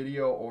after the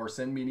video or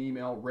send me an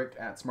email,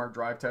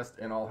 rick@smartdrivetest,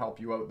 and I'll help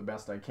you out the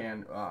best I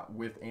can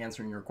with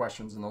answering your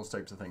questions and those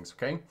types of things,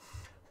 okay?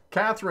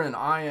 Catherine,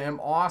 I am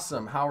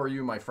awesome. How are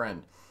you, my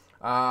friend?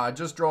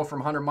 Just drove from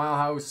 100 Mile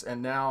House,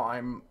 and now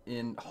I'm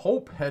in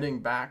Hope heading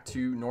back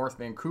to North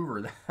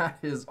Vancouver. That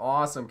is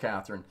awesome,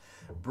 Catherine.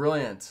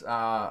 Brilliant.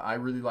 I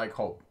really like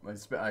Hope.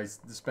 I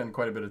spend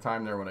quite a bit of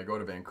time there when I go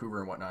to Vancouver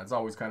and whatnot. It's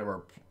always kind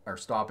of our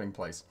stopping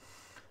place.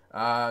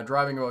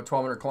 Driving about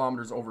 1,200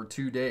 kilometers over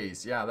 2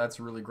 days. Yeah, that's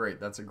really great.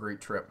 That's a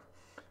great trip.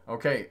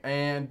 Okay,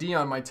 and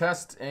Dion, my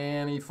test,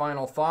 any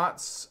final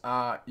thoughts?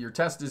 Your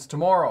test is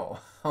tomorrow.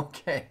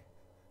 Okay.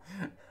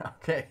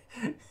 Okay,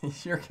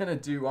 you're gonna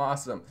do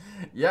awesome.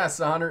 Yes,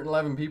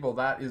 111 people.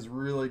 That is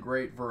really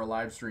great for a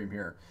live stream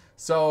here.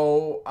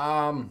 So,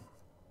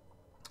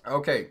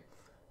 okay,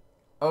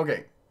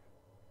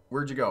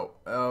 where'd you go?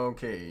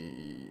 Okay,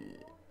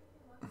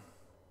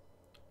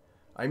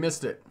 I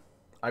missed it.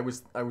 I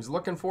was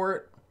looking for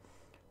it.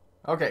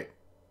 Okay.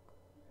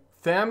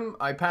 Them,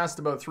 I passed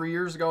about 3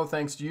 years ago,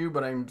 thanks to you,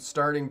 but I'm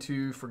starting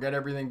to forget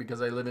everything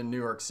because I live in New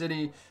York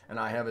City and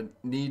I have a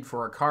need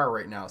for a car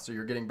right now. So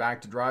you're getting back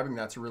to driving.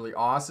 That's really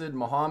awesome.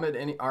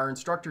 Mohammed, our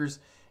instructors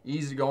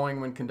easygoing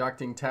when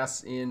conducting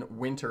tests in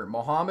winter?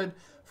 Mohammed,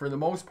 for the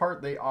most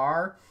part, they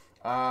are.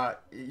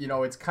 You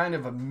know, it's kind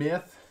of a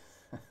myth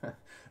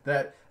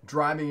that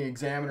driving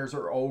examiners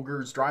are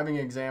ogres. Driving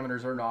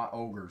examiners are not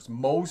ogres.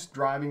 Most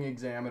driving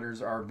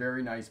examiners are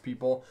very nice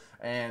people,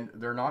 and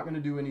they're not going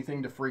to do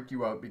anything to freak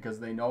you out because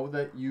they know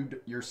that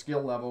your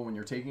skill level when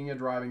you're taking a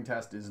driving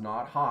test is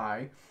not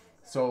high.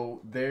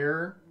 So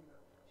they're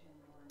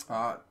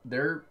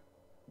going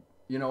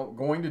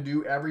to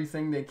do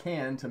everything they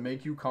can to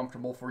make you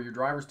comfortable for your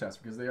driver's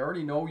test because they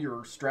already know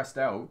you're stressed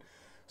out.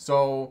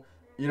 So,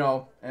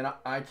 and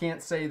I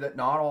can't say that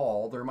not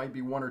all, there might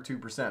be 1 or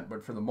 2%,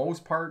 but for the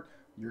most part,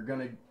 you're going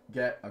to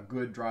get a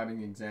good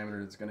driving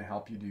examiner that's going to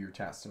help you do your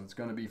test. So it's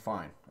going to be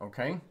fine.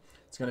 Okay.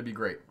 It's going to be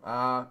great.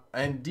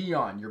 And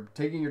Dion, you're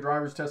taking your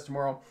driver's test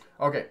tomorrow.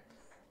 Okay.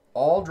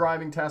 All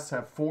driving tests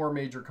have 4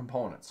 major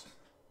components: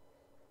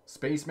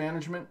 space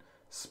management,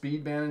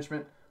 speed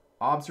management,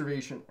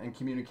 observation, and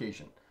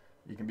communication.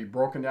 You can be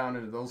broken down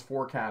into those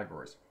 4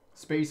 categories.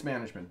 Space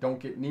management, don't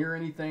get near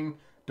anything,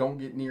 don't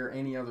get near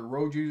any other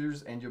road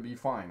users, and you'll be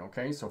fine,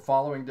 okay? So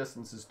following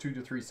distance is 2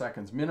 to 3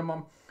 seconds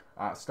minimum.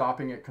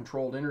 Stopping at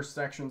controlled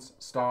intersections,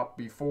 stop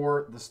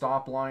before the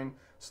stop line,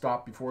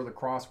 stop before the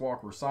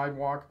crosswalk or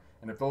sidewalk,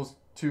 and if those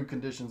 2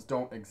 conditions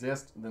don't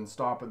exist, then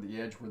stop at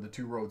the edge where the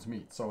 2 roads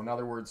meet. So in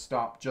other words,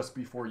 stop just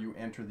before you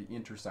enter the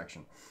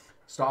intersection.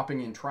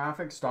 Stopping in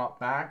traffic, stop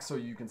back so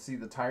you can see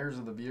the tires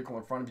of the vehicle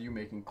in front of you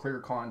making clear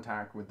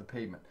contact with the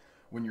pavement.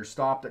 When you're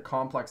stopped at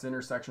complex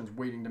intersections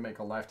waiting to make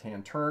a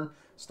left-hand turn,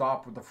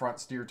 stop with the front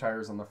steer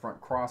tires on the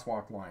front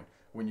crosswalk line.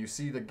 When you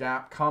see the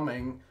gap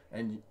coming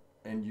and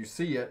you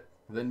see it,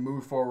 then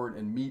move forward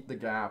and meet the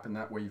gap, and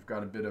that way you've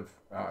got a bit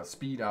of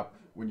speed up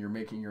when you're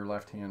making your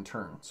left-hand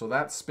turn. So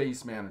that's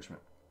space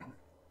management.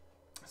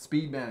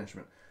 Speed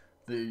management.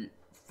 The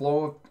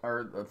flow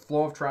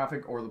of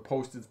traffic or the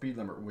posted speed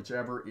limit,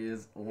 whichever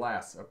is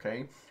less,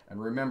 okay? And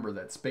remember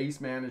that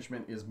space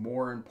management is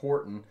more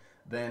important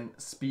than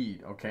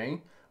speed,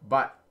 okay?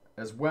 But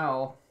as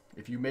well,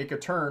 if you make a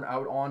turn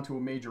out onto a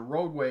major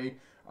roadway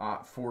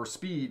for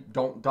speed,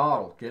 don't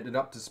dawdle. Get it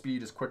up to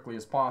speed as quickly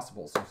as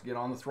possible. So get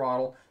on the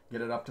throttle,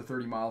 get it up to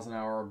 30 miles an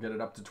hour, or get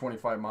it up to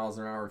 25 miles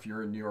an hour if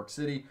you're in New York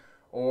City,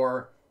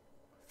 or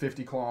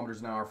 50 kilometers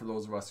an hour for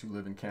those of us who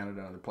live in Canada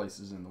and other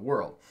places in the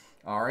world.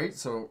 All right,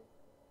 so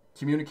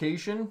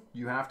communication,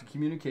 you have to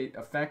communicate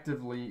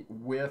effectively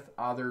with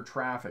other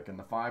traffic. And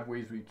the 5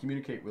 ways we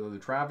communicate with other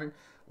traffic: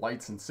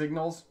 lights and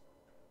signals.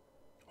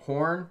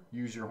 Horn,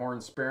 use your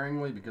horn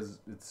sparingly because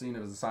it's seen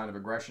as a sign of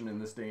aggression in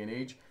this day and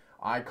age.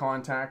 Eye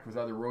contact with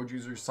other road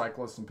users,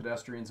 cyclists and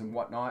pedestrians and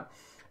whatnot.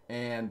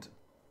 And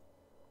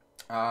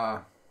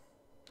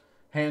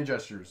hand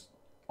gestures,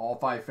 all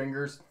 5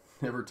 fingers.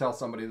 Never tell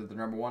somebody that they're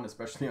number 1,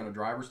 especially on a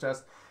driver's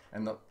test.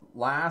 And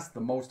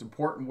the most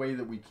important way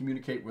that we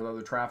communicate with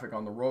other traffic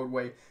on the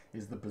roadway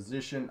is the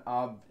position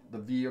of the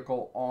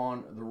vehicle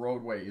on the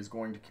roadway is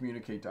going to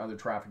communicate to other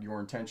traffic your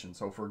intention.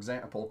 So for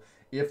example,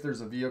 if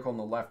there's a vehicle in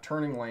the left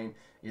turning lane,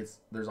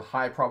 there's a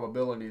high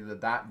probability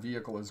that that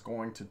vehicle is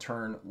going to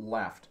turn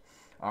left.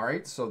 All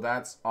right, so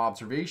that's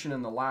observation,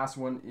 and the last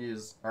one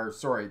is,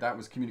 that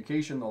was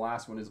communication. The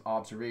last one is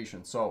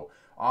observation. So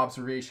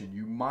observation,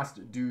 you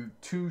must do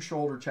 2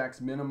 shoulder checks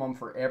minimum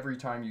for every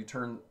time you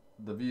turn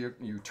the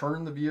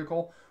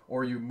vehicle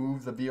or you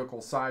move the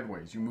vehicle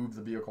sideways, you move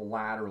the vehicle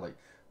laterally.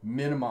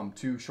 Minimum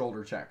 2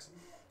 shoulder checks.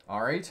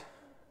 All right,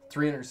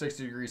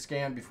 360-degree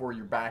scan before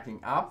you're backing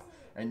up.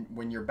 And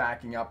when you're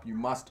backing up, you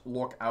must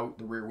look out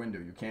the rear window.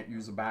 You can't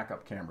use a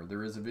backup camera.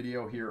 There is a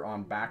video here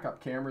on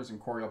backup cameras, and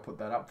Corey will put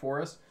that up for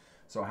us.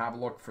 So have a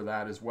look for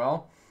that as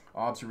well.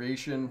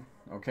 Observation,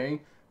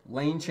 okay.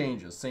 Lane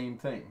changes, same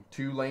thing.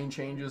 2 lane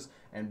changes.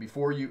 And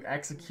before you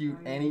execute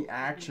any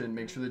action,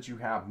 make sure that you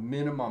have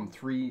minimum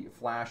 3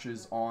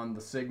 flashes on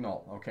the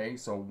signal, okay.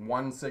 So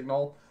 1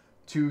 signal,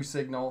 2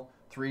 signal,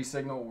 3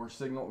 signal.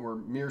 We're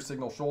mirror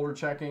signal shoulder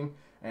checking.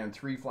 And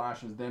 3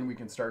 flashes, then we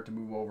can start to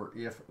move over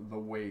if the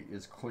way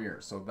is clear.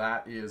 So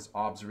that is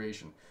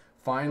observation.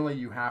 Finally,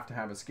 you have to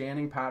have a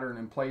scanning pattern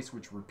in place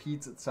which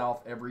repeats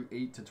itself every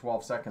 8 to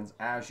 12 seconds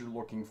as you're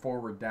looking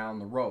forward down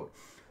the road.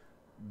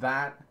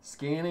 That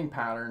scanning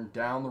pattern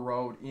down the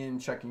road in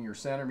checking your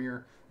center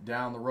mirror,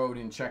 down the road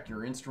in check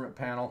your instrument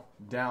panel,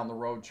 down the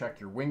road check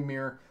your wing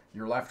mirror,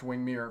 your left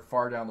wing mirror,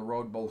 far down the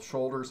road both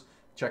shoulders,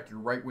 check your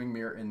right wing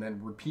mirror, and then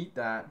repeat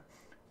that.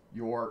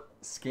 Your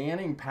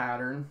scanning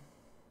pattern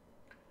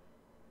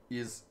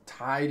is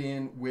tied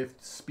in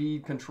with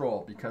speed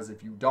control, because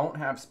if you don't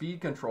have speed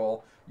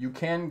control, you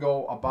can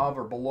go above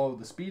or below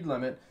the speed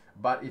limit,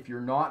 but if you're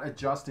not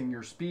adjusting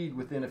your speed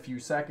within a few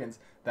seconds,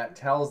 that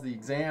tells the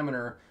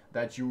examiner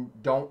that you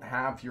don't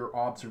have your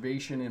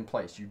observation in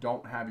place. You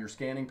don't have your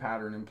scanning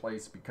pattern in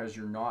place because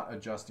you're not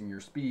adjusting your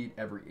speed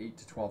every 8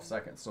 to 12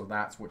 seconds. So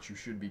that's what you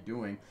should be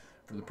doing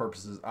for the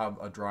purposes of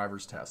a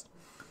driver's test.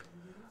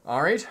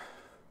 All right.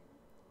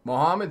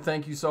 Mohammed,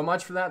 thank you so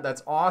much for that.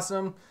 That's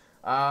awesome.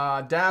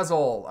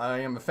 Dazzle, I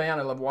am a fan.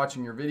 I love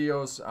watching your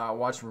videos.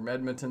 Watching from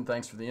Edmonton.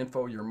 Thanks for the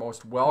info. You're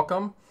most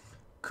welcome.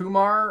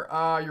 Kumar,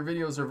 your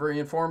videos are very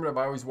informative.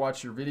 I always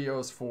watch your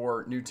videos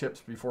for new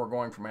tips before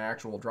going for my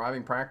actual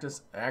driving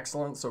practice.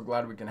 Excellent. So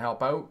glad we can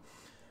help out.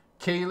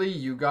 Kaylee,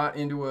 you got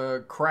into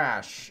a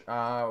crash.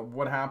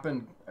 What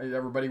happened?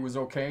 Everybody was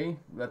okay?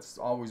 That's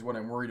always what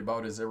I'm worried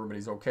about, is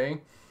everybody's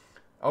okay.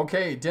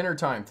 Okay, dinner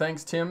time.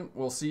 Thanks, Tim.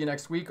 We'll see you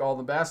next week. All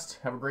the best.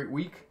 Have a great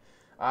week.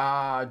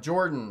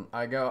 Jordan,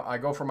 I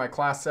go for my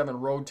Class 7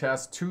 road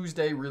test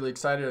Tuesday. Really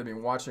excited. I've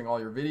been watching all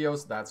your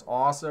videos. That's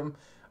awesome.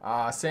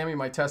 Sammy,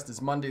 my test is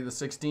Monday the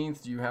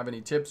 16th. Do you have any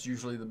tips?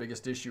 Usually the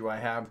biggest issue I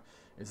have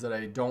is that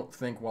I don't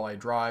think while I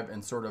drive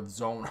and sort of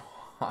zone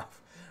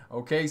off.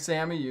 Okay,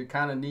 Sammy, you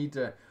kind of need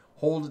to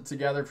hold it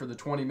together for the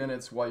 20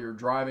 minutes while you're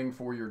driving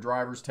for your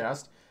driver's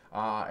test.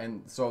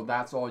 And so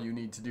that's all you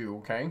need to do,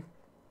 okay?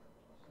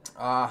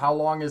 How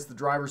long is the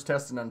driver's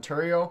test in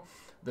Ontario?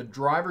 The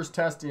driver's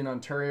test in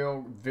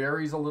Ontario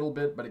varies a little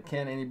bit, but it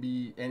can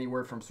be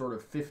anywhere from sort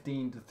of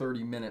 15 to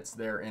 30 minutes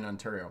there in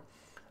Ontario.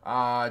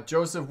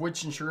 Joseph,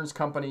 which insurance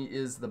company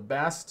is the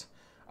best?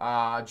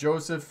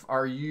 Joseph,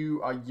 are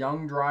you a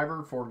young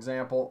driver? For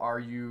example, are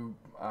you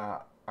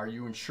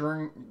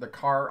insuring the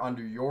car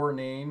under your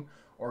name,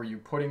 or are you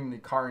putting the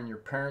car in your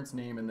parents'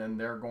 name and then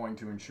they're going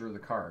to insure the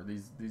car?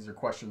 These are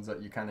questions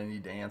that you kind of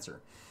need to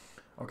answer.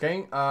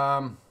 Okay.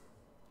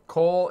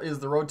 Cole, is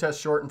the road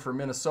test shortened for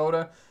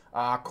Minnesota?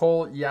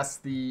 Cole, yes,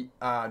 the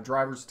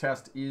driver's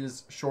test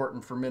is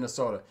shortened for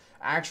Minnesota.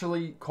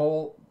 Actually,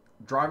 Cole,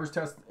 driver's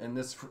test, and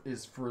this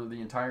is for the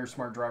entire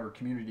Smart Driver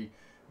community,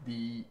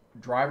 the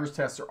driver's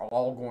tests are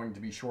all going to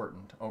be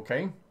shortened.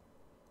 Okay.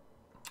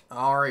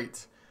 All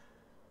right.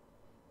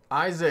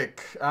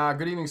 Isaac,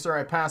 good evening, sir.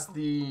 I passed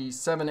the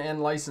 7N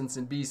license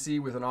in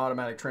BC with an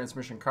automatic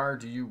transmission car.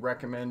 Do you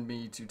recommend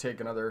me to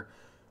take another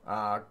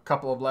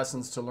couple of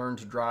lessons to learn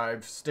to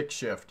drive stick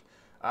shift?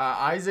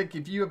 Isaac,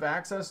 if you have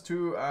access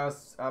to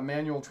a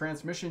manual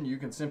transmission, you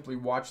can simply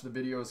watch the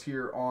videos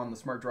here on the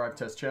Smart Drive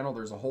Test channel.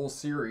 There's a whole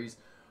series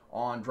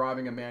on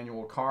driving a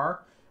manual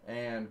car,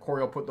 and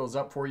Corey will put those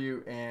up for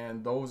you,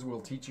 and those will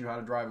teach you how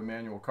to drive a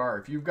manual car.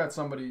 If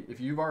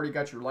you've already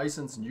got your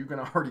license and you can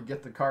already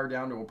get the car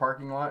down to a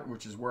parking lot,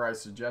 which is where I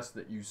suggest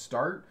that you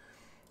start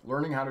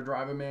learning how to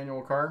drive a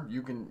manual car,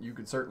 you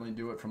could certainly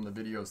do it from the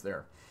videos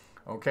there.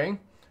 Okay.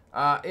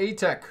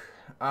 A-Tech,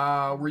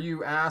 were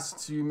you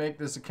asked to make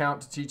this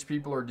account to teach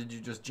people, or did you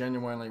just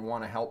genuinely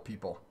want to help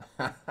people?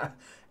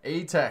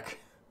 A-Tech,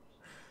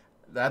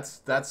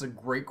 that's a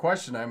great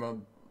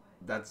question.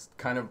 That's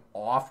kind of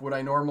off what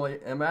I normally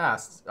am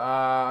asked.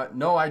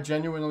 No, I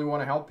genuinely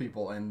want to help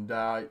people, and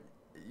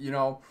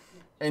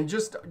and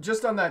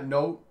just on that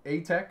note,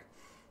 A-Tech,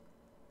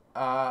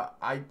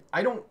 I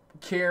don't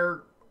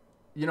care.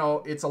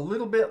 It's a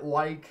little bit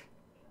like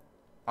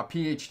a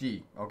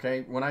PhD,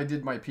 okay? When I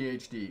did my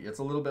PhD, it's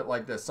a little bit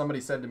like this. Somebody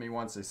said to me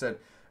once, they said,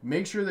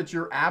 make sure that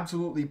you're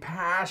absolutely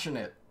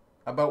passionate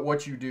about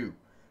what you do,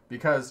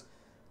 because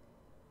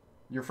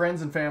your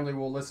friends and family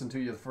will listen to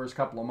you the first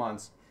couple of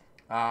months.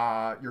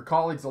 Your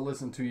colleagues will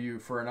listen to you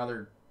for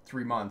another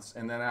 3 months,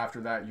 and then after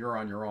that, you're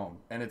on your own.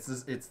 And it's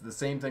the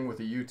same thing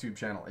with a YouTube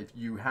channel. If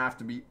you have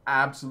to be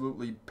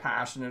absolutely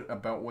passionate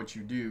about what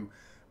you do,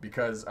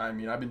 because I've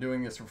been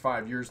doing this for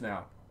 5 years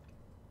now.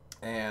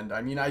 And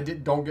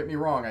don't get me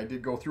wrong, I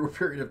did go through a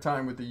period of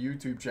time with the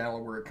YouTube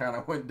channel where it kind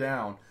of went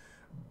down.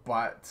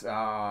 But,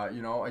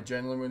 I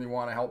genuinely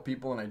want to help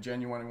people, and I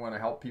genuinely want to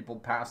help people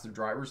pass their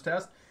driver's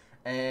test.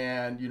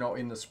 And,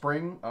 in the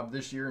spring of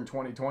this year in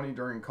 2020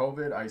 during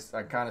COVID,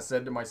 I kind of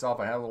said to myself,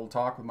 I had a little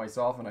talk with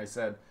myself, and I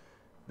said,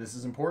 this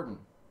is important.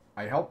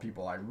 I help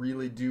people. I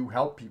really do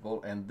help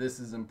people, and this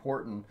is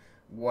important,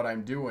 what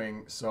I'm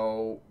doing.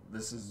 So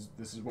this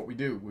is what we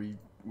do.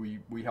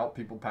 We help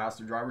people pass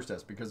their driver's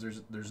test, because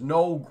there's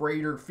no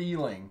greater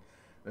feeling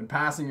than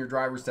passing your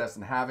driver's test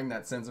and having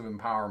that sense of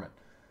empowerment,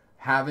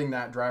 having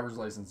that driver's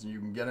license, and you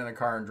can get in a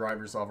car and drive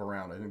yourself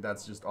around. I think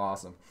that's just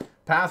awesome.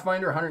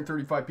 Pathfinder,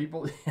 135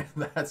 people.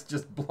 That's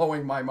just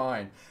blowing my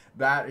mind.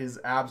 That is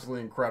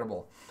absolutely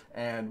incredible.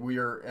 And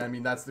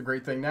that's the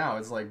great thing now.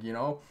 It's like,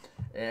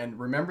 and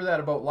remember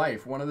that about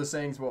life. One of the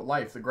sayings about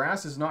life, the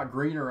grass is not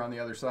greener on the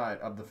other side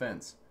of the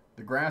fence.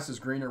 The grass is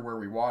greener where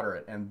we water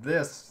it. And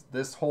this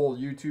whole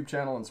YouTube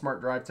channel and Smart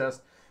Drive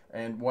Test,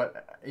 and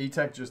what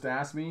A-Tech just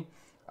asked me,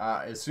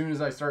 as soon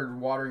as I started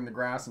watering the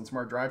grass and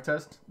Smart Drive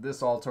Test,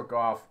 this all took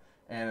off.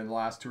 And in the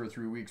last 2 or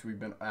 3 weeks, we've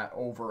been at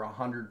over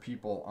 100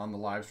 people on the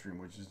live stream,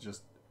 which is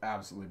just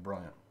absolutely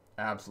brilliant.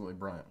 Absolutely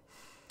brilliant.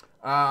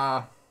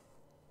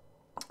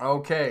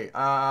 Okay.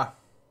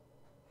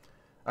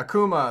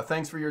 Akuma,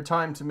 thanks for your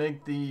time to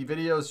make the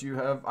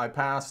videos. I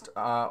passed.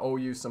 Owe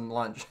you some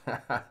lunch.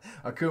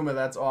 Akuma,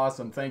 that's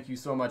awesome. Thank you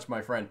so much,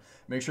 my friend.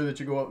 Make sure that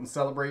you go out and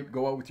celebrate.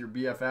 Go out with your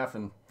BFF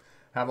and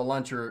have a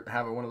lunch or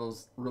have one of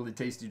those really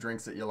tasty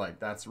drinks that you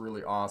like. That's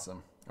really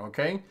awesome.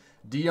 Okay.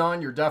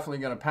 Dion, you're definitely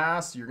going to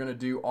pass. You're going to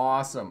do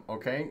awesome.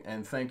 Okay.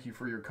 And thank you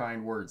for your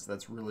kind words.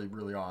 That's really,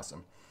 really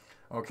awesome.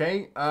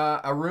 Okay.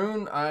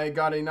 Arun, I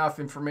got enough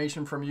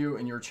information from you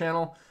and your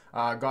channel.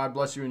 God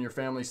bless you and your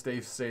family. Stay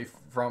safe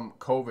from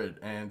COVID.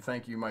 And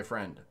thank you, my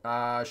friend.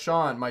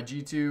 Sean, my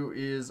G2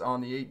 is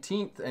on the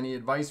 18th. Any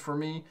advice for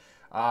me?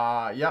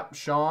 Yep,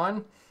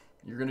 Sean,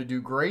 you're going to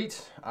do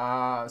great.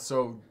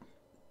 So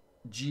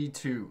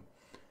G2.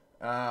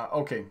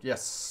 Okay,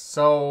 yes.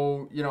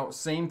 So, you know,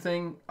 same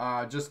thing.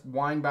 Just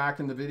wind back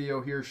in the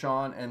video here,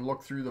 Sean, and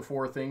look through the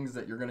 4 things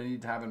that you're going to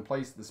need to have in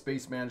place: the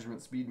space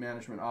management, speed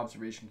management,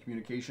 observation,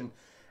 communication,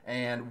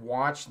 and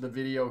watch the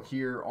video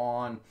here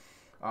on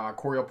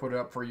Corey will put it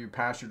up for you.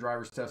 Pass your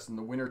driver's test in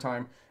the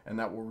wintertime, and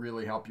that will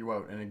really help you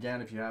out. And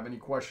again, if you have any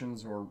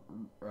questions or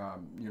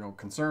you know,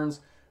 concerns,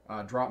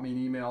 drop me an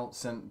email,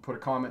 put a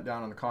comment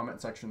down in the comment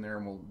section there,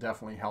 and we'll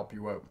definitely help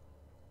you out.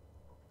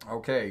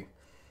 Okay.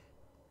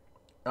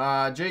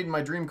 Jaden,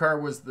 my dream car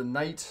was the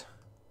Knight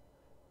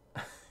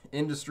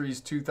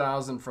Industries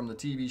 2000 from the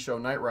TV show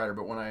Knight Rider,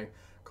 but when I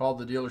called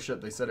the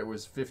dealership, they said it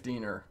was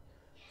 15 or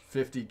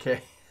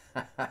 50K.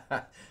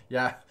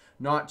 Yeah,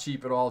 not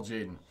cheap at all,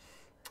 Jaden.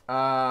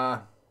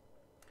 Tarwali,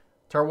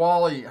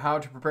 how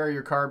to prepare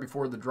your car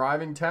before the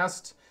driving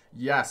test.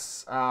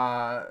 Yes,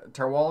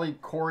 Tarwali,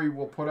 Corey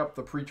will put up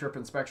the pre-trip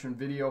inspection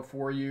video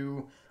for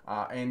you,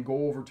 and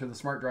go over to the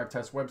Smart Drive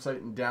Test website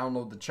and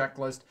download the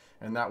checklist,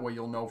 and that way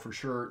you'll know for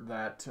sure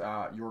that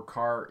your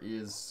car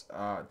is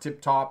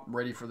tip-top,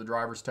 ready for the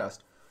driver's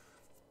test.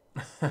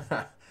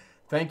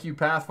 Thank you,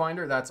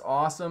 Pathfinder. That's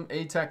awesome.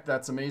 ATEC,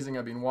 that's amazing.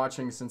 I've been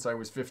watching since I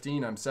was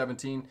 15. I'm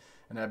 17,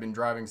 and I've been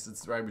driving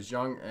since I was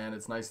young, and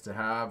it's nice to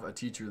have a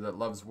teacher that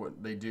loves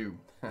what they do.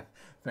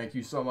 Thank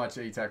you so much,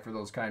 ATEC, for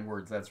those kind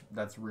words.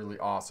 That's really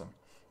awesome.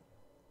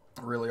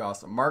 Really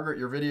awesome. Margaret,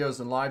 your videos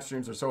and live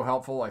streams are so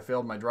helpful. I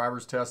failed my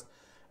driver's test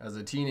as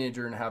a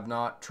teenager and have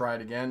not tried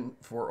again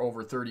for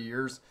over 30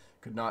 years.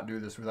 Could not do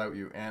this without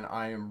you. And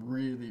I am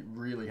really,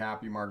 really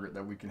happy, Margaret,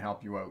 that we can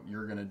help you out.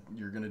 You're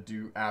gonna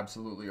do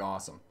absolutely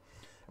awesome.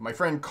 And my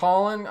friend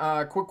Colin,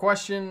 quick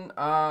question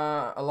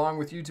along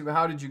with YouTube.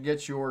 How did you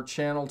get your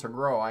channel to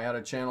grow? I had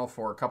a channel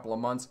for a couple of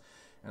months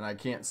and I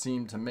can't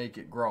seem to make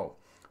it grow.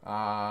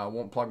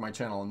 Won't plug my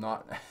channel.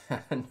 Not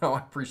no, I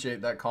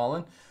appreciate that,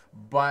 Colin.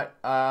 But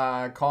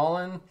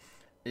Colin,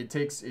 it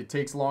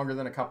takes longer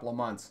than a couple of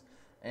months.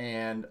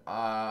 And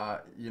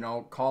you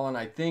know, Colin,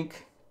 I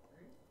think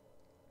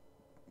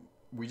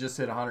we just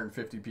hit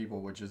 150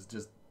 people, which is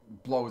just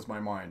blows my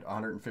mind.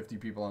 150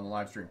 people on the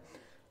live stream.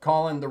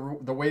 Colin,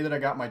 the way that I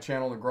got my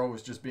channel to grow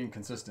was just being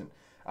consistent.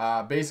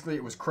 Basically,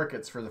 it was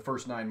crickets for the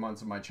first 9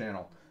 months of my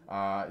channel.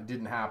 It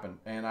didn't happen.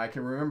 And I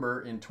can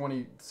remember in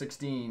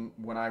 2016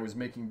 when I was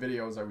making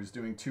videos, I was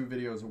doing 2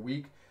 videos a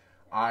week.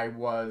 I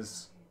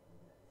was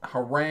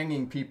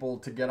haranguing people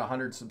to get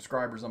 100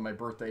 subscribers on my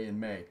birthday in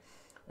May.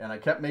 And I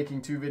kept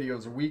making 2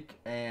 videos a week,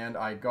 and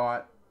I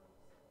got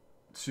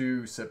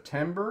to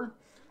September.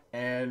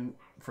 And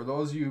for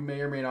those of you who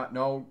may or may not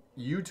know,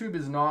 YouTube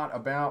is not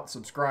about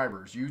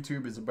subscribers.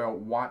 YouTube is about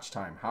watch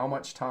time. How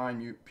much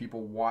time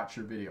people watch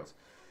your videos.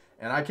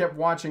 And I kept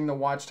watching the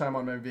watch time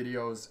on my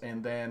videos,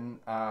 and then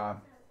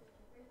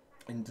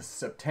in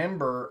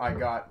September, I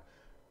got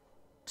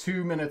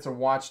 2 minutes of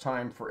watch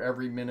time for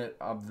every minute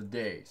of the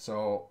day.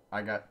 So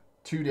I got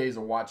 2 days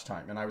of watch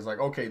time, and I was like,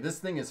 okay, this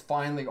thing is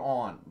finally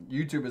on.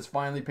 YouTube has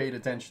finally paid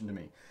attention to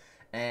me.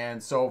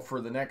 And so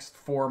for the next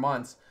 4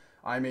 months,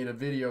 I made a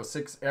video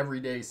every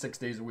day, 6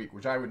 days a week,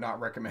 which I would not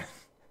recommend.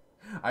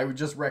 I would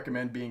just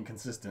recommend being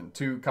consistent.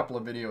 Couple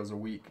of videos a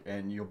week,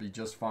 and you'll be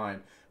just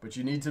fine. But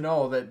you need to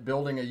know that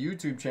building a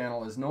YouTube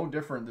channel is no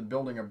different than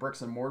building a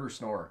bricks and mortar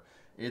store.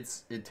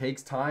 It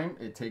takes time,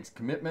 it takes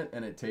commitment,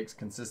 and it takes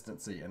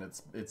consistency. And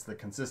it's the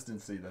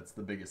consistency that's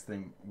the biggest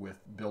thing with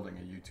building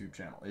a YouTube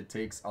channel. It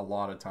takes a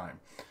lot of time.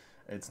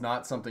 It's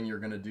not something you're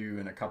going to do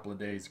in a couple of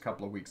days, a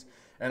couple of weeks.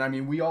 And I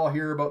mean, we all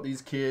hear about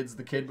these kids,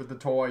 the kid with the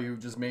toy who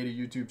just made a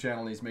YouTube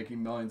channel and he's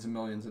making millions and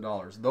millions of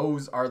dollars.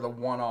 Those are the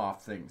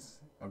one-off things,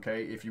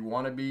 okay? If you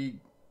want to be,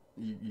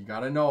 you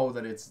got to know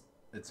that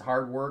it's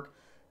hard work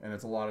and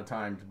it's a lot of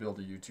time to build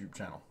a YouTube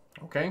channel,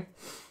 okay?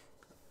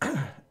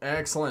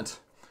 Excellent.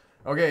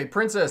 Okay,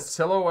 Princess,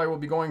 hello. I will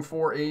be going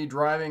for a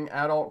driving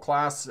adult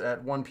class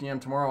at 1 p.m.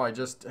 tomorrow. I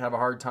just have a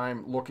hard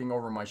time looking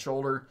over my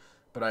shoulder,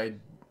 but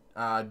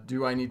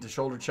do I need to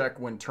shoulder check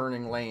when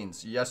turning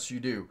lanes? Yes, you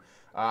do.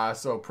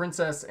 So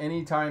Princess,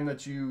 anytime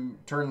that you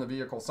turn the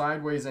vehicle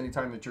sideways,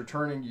 anytime that you're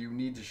turning, you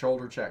need to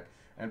shoulder check.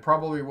 And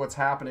probably what's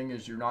happening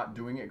is you're not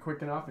doing it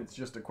quick enough. It's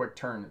just a quick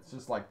turn. It's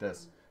just like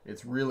this.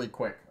 It's really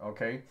quick,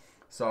 okay?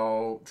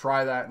 So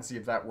try that and see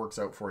if that works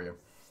out for you,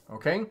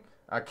 okay?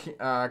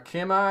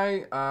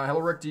 hello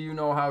Rick, do you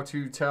know how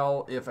to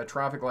tell if a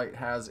traffic light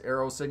has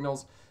arrow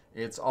signals?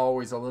 It's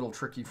always a little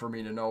tricky for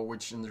me to know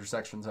which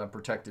intersections have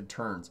protected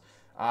turns.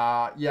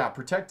 Yeah,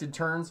 protected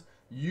turns.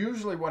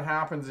 Usually what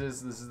happens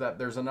is that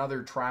there's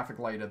another traffic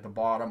light at the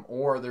bottom,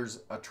 or there's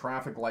a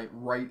traffic light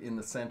right in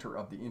the center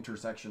of the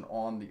intersection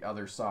on the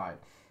other side.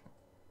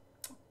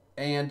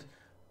 And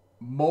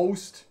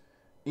most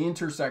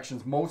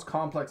intersections, most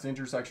complex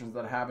intersections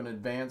that have an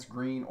advanced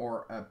green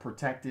or a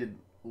protected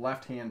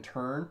left-hand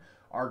turn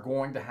are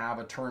going to have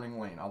a turning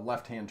lane, a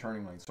left-hand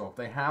turning lane. So if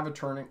they have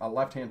a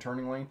left-hand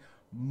turning lane,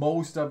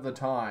 most of the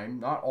time,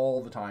 not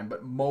all the time,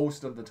 but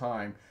most of the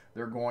time,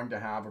 they're going to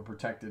have a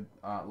protected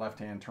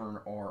left-hand turn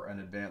or an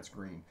advanced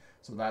green.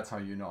 So that's how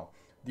you know.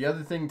 The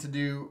other thing to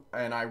do,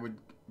 and I would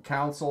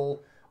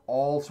counsel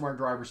all smart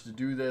drivers to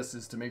do this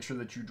is to make sure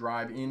that you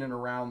drive in and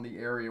around the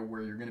area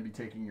where you're going to be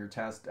taking your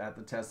test at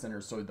the test center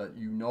so that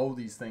you know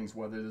these things,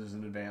 whether there's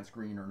an advanced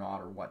green or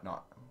not or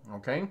whatnot.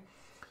 Okay.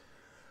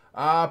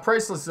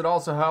 Priceless, it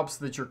also helps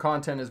that your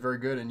content is very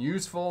good and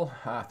useful.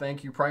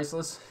 Thank you,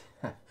 Priceless.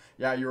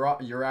 Yeah,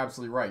 you're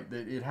absolutely right.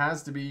 It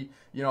has to be,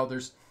 you know,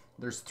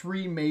 there's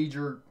three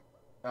major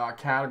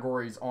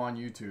categories on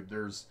YouTube.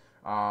 There's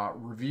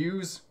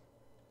reviews,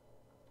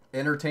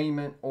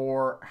 entertainment,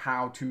 or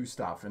how-to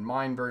stuff, and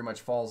mine very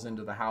much falls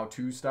into the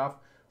how-to stuff.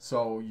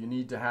 So you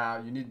need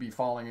to be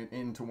falling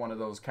into one of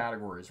those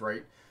categories,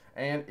 right?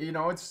 And you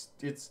know,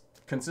 it's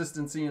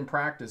consistency and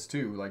practice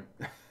too. Like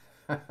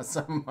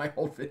some of my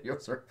old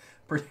videos are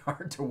pretty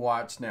hard to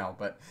watch now,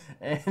 but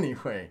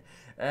anyway,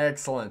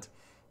 excellent.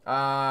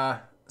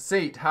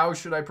 Sate, how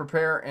should I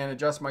prepare and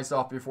adjust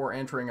myself before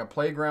entering a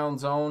playground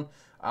zone?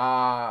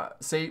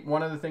 Sate,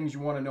 one of the things you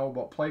want to know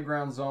about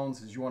playground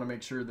zones is you want to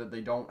make sure that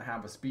they don't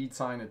have a speed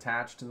sign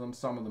attached to them.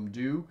 Some of them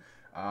do,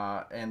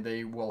 and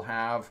they will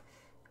have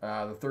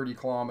the 30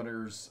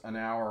 kilometers an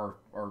hour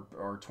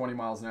or 20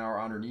 miles an hour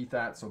underneath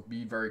that. So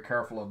be very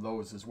careful of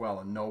those as well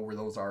and know where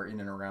those are in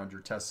and around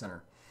your test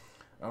center.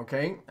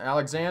 Okay,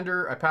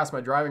 Alexander, I passed my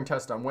driving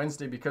test on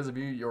Wednesday because of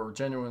you. You're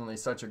genuinely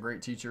such a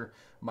great teacher.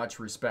 Much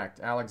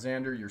respect.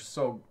 Alexander, you're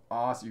so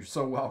awesome. You're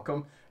so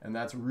welcome. And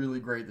that's really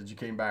great that you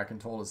came back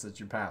and told us that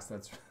you passed.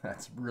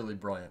 That's really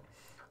brilliant.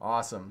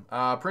 Awesome.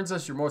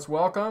 Princess, you're most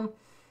welcome.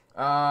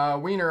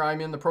 Wiener, I'm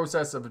in the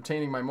process of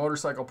obtaining my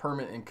motorcycle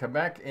permit in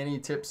Quebec. Any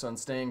tips on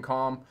staying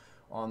calm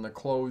on the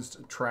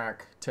closed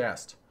track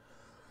test?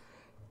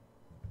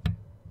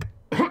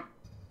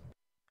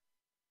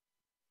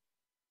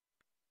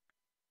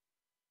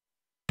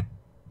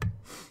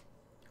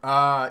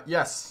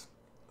 Yes.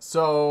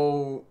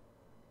 So,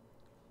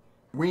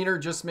 Wiener,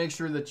 just make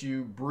sure that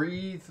you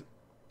breathe,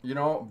 you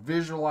know,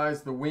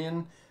 visualize the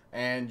wind,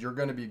 and you're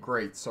going to be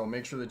great. So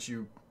make sure that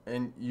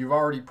you've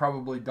already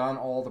probably done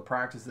all the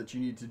practice that you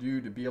need to do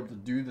to be able to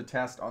do the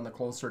test on the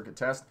closed circuit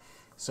test.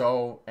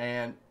 So,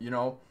 and,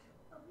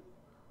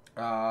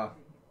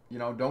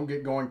 don't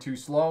get going too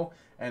slow.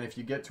 And if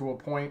you get to a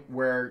point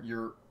where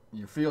you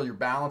feel your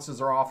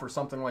balances are off or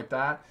something like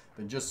that,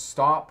 then just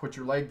stop, put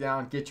your leg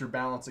down, get your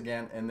balance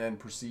again, and then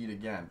proceed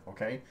again,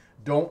 okay?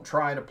 Don't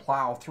try to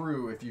plow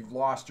through if you've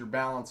lost your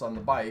balance on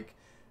the bike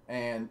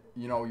and,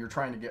 you're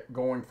trying to get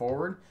going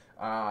forward.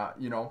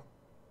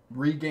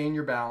 Regain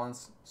your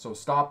balance. So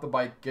stop the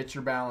bike, get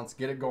your balance,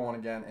 get it going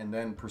again, and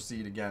then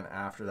proceed again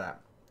after that,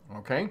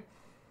 okay?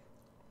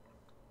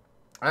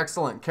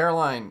 Excellent.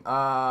 Caroline,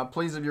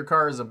 please, if your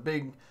car is a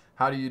big,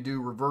 how do you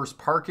do reverse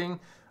parking?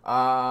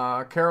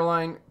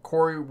 Caroline,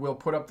 Corey will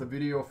put up the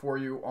video for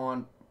you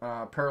on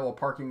parallel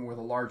parking with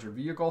a larger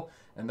vehicle,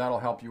 and that'll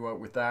help you out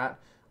with that.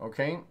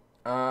 Okay.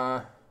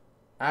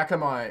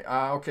 Akamai.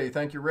 Okay,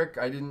 thank you, Rick.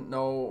 I didn't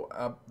know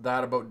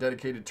that about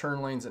dedicated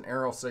turn lanes and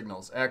arrow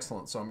signals.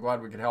 Excellent. So I'm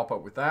glad we could help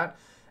out with that.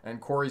 And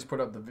Corey's put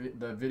up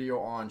the video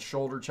on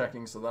shoulder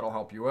checking, so that'll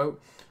help you out.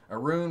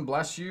 Arun,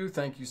 bless you.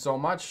 Thank you so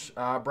much.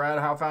 Brad,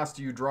 how fast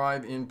do you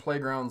drive in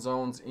playground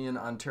zones in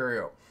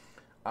Ontario?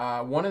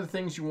 One of the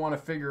things you want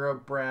to figure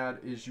out, Brad,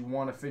 is you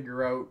want to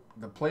figure out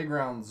the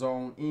playground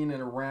zone in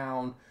and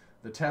around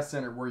the test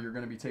center where you're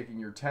going to be taking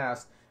your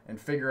test, and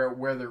figure out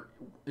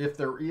if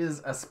there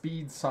is a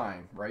speed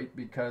sign, right?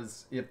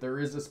 Because if there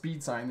is a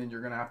speed sign, then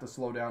you're going to have to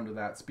slow down to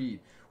that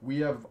speed. We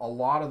have a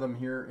lot of them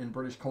here in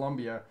British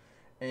Columbia,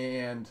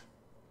 and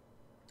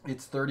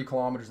it's 30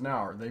 kilometers an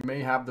hour. They may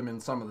have them in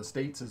some of the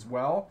states as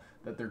well,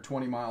 that they're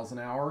 20 miles an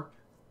hour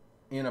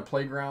in a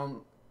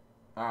playground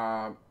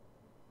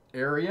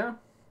area.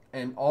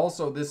 And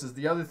also, this is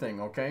the other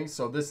thing, okay?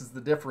 So this is the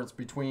difference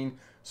between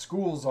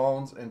school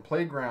zones and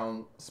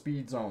playground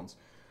speed zones.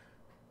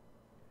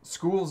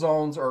 School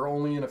zones are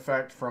only in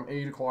effect from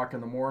 8 o'clock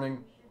in the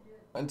morning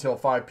until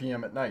 5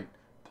 p.m. at night.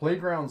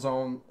 Playground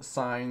zone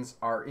signs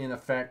are in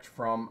effect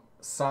from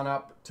sun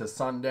up to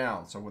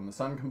sundown. So when the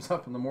sun comes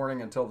up in the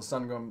morning until the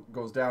sun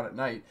goes down at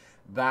night,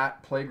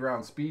 that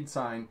playground speed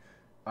sign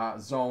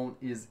zone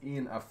is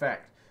in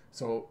effect.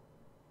 So,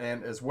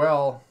 and as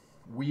well,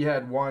 we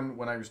had one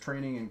when I was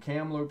training in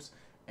Kamloops,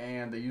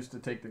 and they used to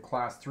take the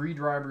class 3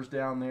 drivers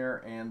down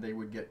there, and they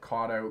would get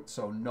caught out.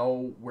 So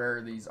know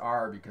where these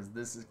are, because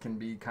this can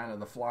be kind of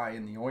the fly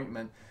in the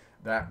ointment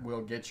that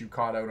will get you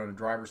caught out on a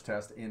driver's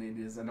test, and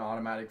it is an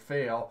automatic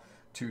fail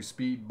to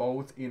speed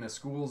both in a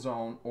school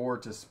zone or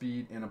to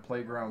speed in a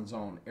playground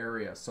zone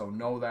area. So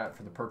know that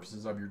for the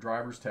purposes of your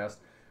driver's test,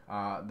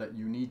 that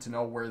you need to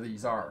know where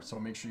these are. So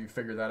make sure you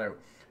figure that out,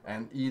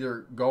 and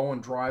either go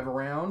and drive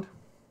around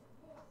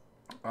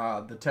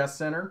the test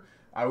center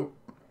out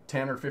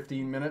 10 or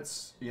 15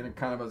 minutes in a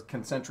kind of a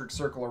concentric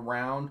circle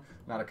around,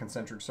 not a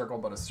concentric circle,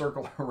 but a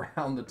circle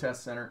around the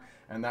test center,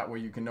 and that way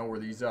you can know where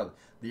these are.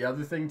 The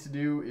other thing to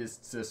do is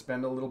to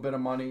spend a little bit of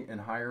money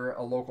and hire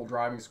a local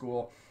driving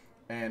school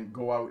and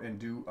go out and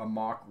do a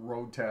mock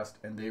road test,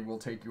 and they will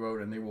take you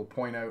out and they will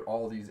point out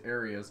all these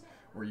areas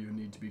where you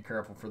need to be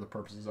careful for the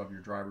purposes of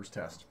your driver's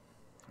test.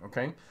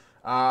 Okay?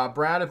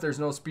 Brad, if there's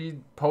no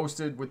speed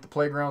posted with the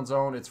playground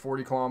zone, it's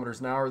 40 kilometers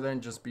an hour.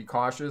 Then just be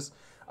cautious.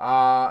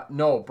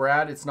 No,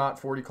 Brad, it's not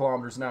 40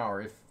 kilometers an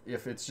hour.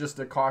 If it's just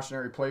a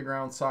cautionary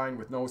playground sign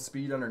with no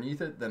speed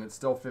underneath it, then it's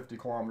still 50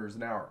 kilometers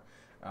an hour.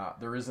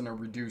 There isn't a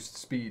reduced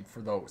speed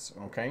for those.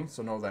 Okay,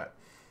 so know that.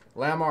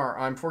 Lamar,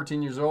 I'm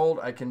 14 years old.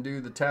 I can do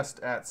the test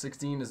at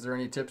 16. Is there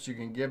any tips you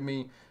can give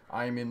me?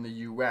 I'm in the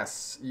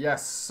U.S.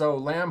 Yes. So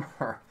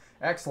Lamar,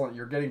 excellent.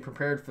 You're getting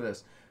prepared for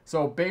this.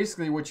 So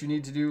basically what you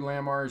need to do,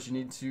 Lamar, is you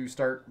need to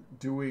start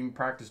doing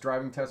practice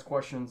driving test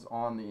questions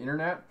on the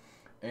internet.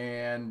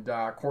 And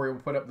Corey will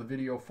put up the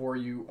video for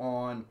you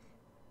on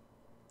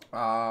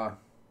how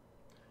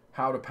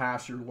to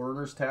pass your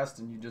learner's test.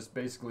 And you just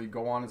basically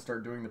go on and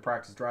start doing the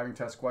practice driving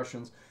test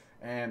questions.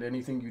 And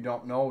anything you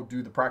don't know,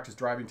 do the practice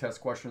driving test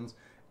questions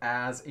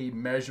as a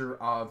measure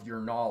of your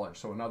knowledge.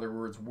 So in other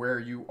words, where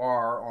you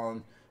are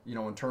on,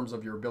 in terms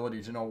of your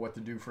ability to know what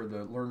to do for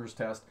the learner's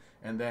test.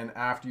 And then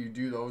after you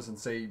do those and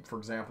say, for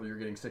example, you're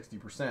getting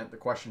 60%, the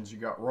questions you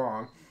got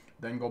wrong,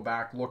 then go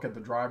back, look at the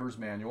driver's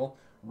manual,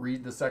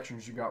 read the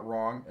sections you got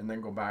wrong, and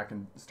then go back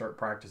and start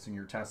practicing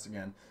your tests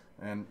again.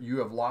 And you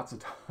have lots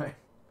of time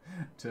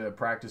to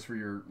practice for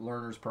your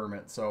learner's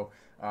permit. So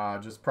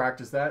just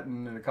practice that,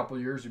 and in a couple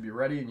of years you'll be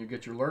ready and you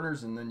get your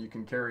learners, and then you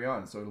can carry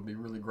on. So it'll be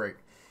really great.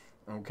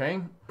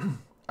 Okay.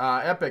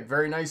 Epic,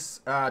 very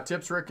nice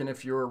tips, Rick. And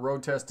if your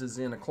road test is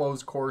in a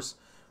closed course,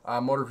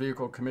 motor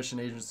vehicle commission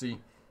agency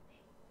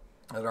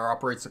that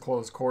operates a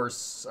closed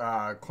course,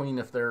 clean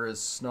if there is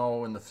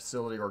snow in the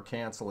facility or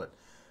cancel it.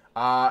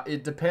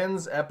 It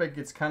depends, Epic.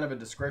 It's kind of a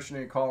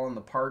discretionary call on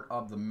the part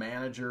of the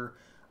manager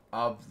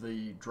of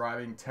the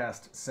driving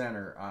test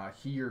center.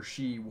 He or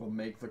she will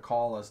make the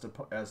call as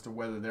to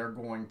whether they're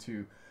going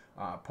to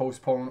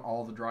postpone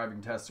all the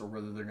driving tests or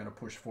whether they're going to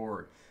push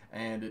forward.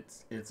 And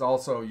it's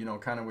also,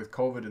 kind of with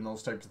COVID and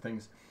those types of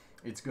things,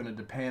 it's going to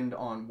depend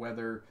on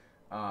whether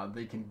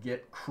they can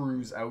get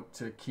crews out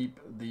to keep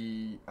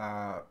the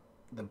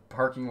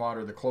parking lot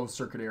or the closed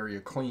circuit area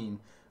clean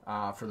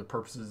for the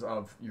purposes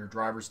of your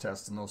driver's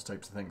test and those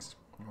types of things.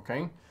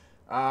 Okay.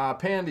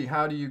 Pandy,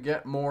 how do you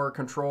get more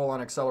control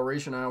on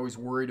acceleration? I always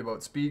worried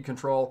about speed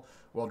control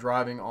while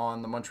driving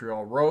on the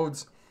Montreal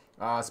roads.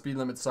 Speed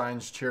limit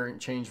signs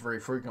change very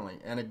frequently.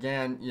 And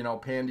again,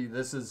 Pandy,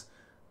 this is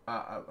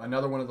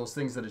another one of those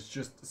things that is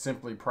just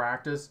simply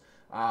practice.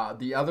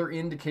 The other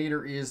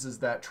indicator is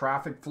that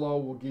traffic flow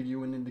will give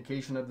you an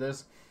indication of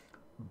this.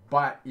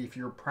 But if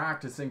you're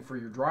practicing for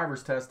your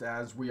driver's test,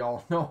 as we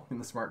all know in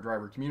the smart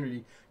driver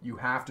community, you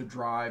have to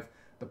drive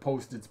the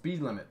posted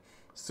speed limit.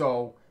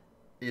 So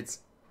it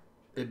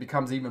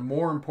becomes even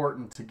more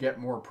important to get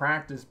more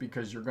practice,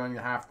 because you're going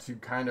to have to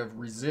kind of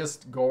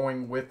resist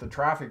going with the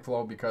traffic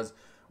flow, because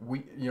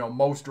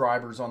most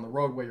drivers on the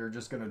roadway are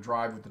just going to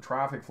drive with the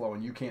traffic flow,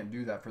 and you can't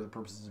do that for the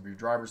purposes of your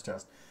driver's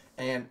test.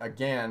 And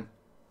again,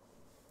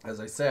 as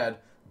I said,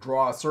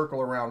 draw a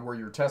circle around where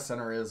your test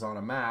center is on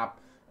a map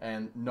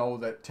and know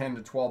that 10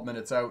 to 12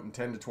 minutes out and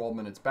 10 to 12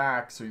 minutes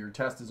back, so your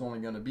test is only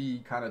going to be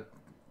kind of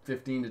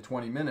 15 to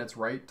 20 minutes,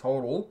 right,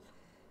 total.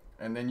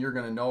 And then you're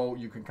going to know,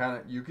 you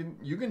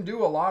can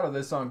do a lot of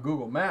this on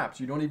Google Maps.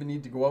 You don't even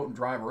need to go out and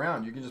drive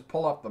around. You can just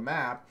pull up the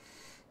map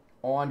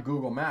on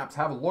Google Maps,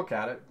 have a look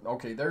at it.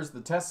 Okay, there's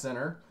the test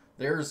center.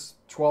 There's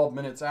 12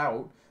 minutes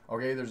out.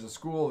 Okay, there's a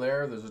school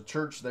there. There's a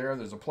church there.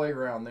 There's a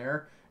playground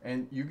there.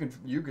 And you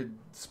could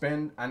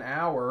spend an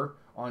hour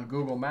on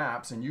Google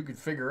Maps, and you could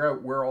figure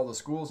out where all the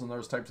schools and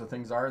those types of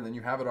things are. And then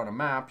you have it on a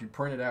map. You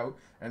print it out,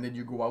 and then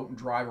you go out and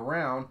drive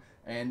around,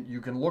 and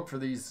you can look for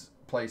these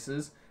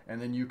places.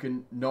 And then you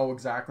can know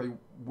exactly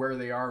where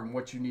they are and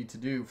what you need to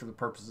do for the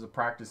purposes of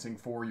practicing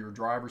for your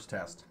driver's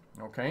test.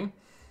 Okay.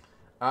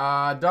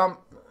 Don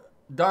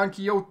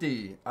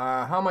Quixote,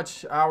 how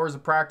much hours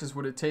of practice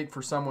would it take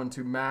for someone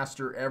to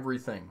master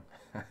everything?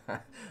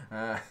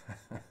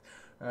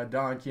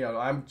 Don Quixote,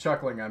 I'm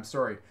chuckling. I'm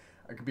sorry,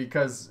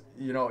 because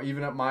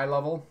even at my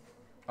level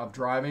of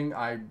driving,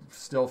 I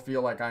still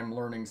feel like I'm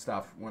learning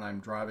stuff when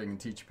I'm driving and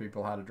teach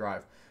people how to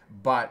drive.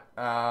 But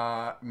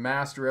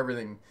master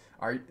everything.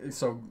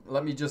 So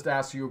let me just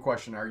ask you a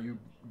question. Are you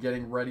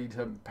getting ready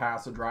to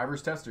pass a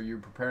driver's test? Are you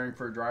preparing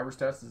for a driver's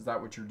test? Is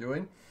that what you're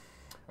doing?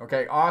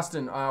 Okay,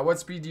 Austin, what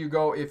speed do you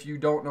go if you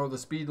don't know the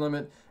speed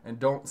limit and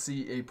don't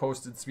see a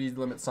posted speed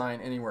limit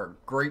sign anywhere?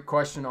 Great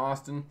question,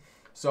 Austin.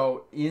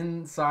 So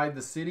inside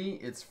the city,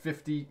 it's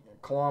 50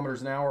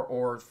 kilometers an hour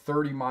or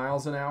 30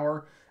 miles an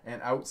hour.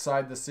 And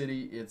outside the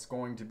city, it's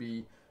going to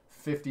be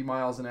 50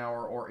 miles an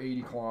hour or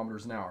 80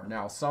 kilometers an hour.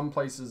 Now, some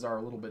places are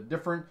a little bit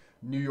different.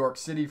 New York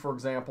City, for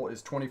example,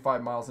 is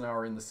 25 miles an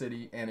hour in the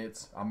city, and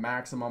it's a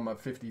maximum of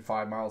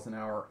 55 miles an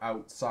hour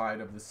outside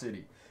of the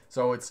city.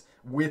 So it's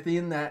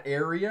within that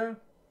area,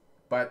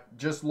 but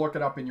just look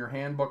it up in your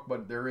handbook.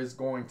 But there is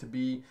going to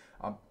be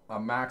a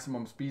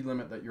maximum speed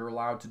limit that you're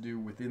allowed to do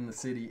within the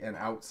city and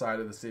outside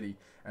of the city.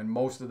 And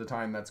most of the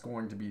time, that's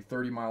going to be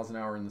 30 miles an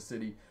hour in the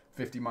city,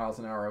 50 miles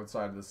an hour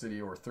outside of the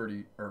city, or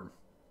 30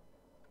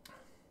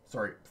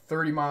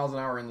 miles an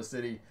hour in the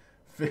city,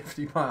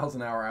 50 miles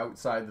an hour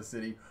outside the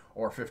city,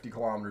 or 50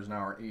 kilometers an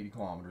hour, 80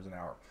 kilometers an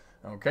hour.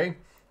 Okay,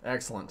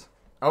 excellent.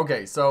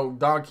 Okay, so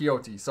Don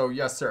Quixote. So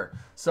yes, sir.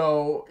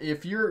 So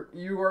if you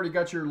already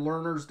got your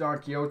learner's Don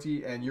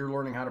Quixote and you're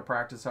learning how to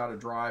practice how to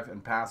drive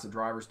and pass a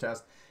driver's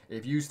test,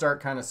 if you start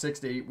kind of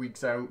 6 to 8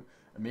 weeks out,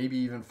 maybe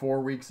even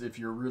 4 weeks, if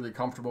you're really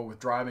comfortable with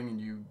driving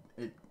and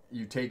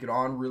you take it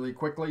on really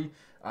quickly,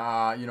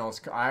 you know,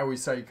 I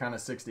always say kind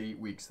of 6 to 8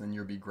 weeks, then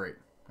you'll be great.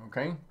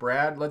 Okay,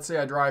 Brad. Let's say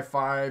I drive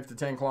 5 to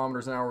 10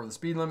 kilometers an hour over the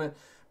speed limit,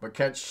 but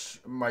catch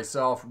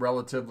myself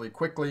relatively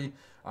quickly.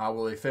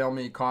 Will they fail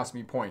me? Cost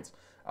me points?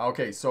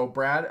 Okay, so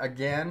Brad,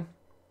 again,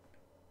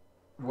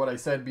 what I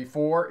said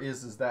before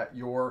is that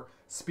your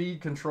speed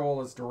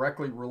control is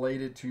directly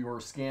related to your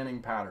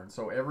scanning pattern.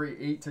 So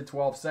every 8 to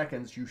 12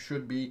 seconds, you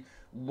should be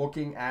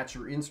looking at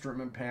your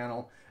instrument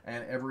panel,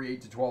 and every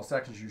 8 to 12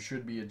 seconds, you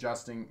should be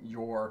adjusting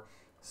your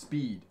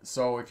speed.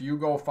 So if you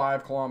go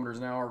 5 kilometers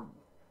an hour,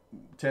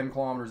 10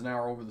 kilometers an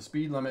hour over the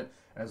speed limit,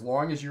 as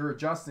long as you're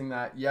adjusting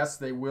that, yes,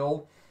 they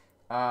will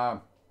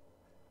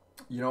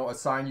you know,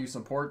 assign you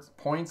some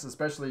points,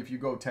 especially if you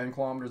go 10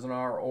 kilometers an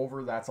hour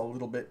over. That's a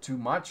little bit too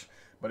much.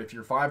 But if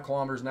you're 5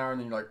 kilometers an hour and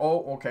then you're like,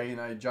 oh, okay,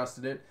 and I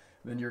adjusted it,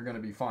 then you're going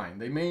to be fine.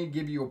 They may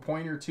give you a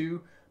point or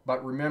two,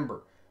 but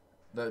remember,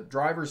 the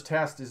driver's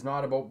test is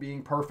not about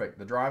being perfect.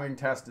 The driving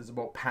test is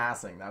about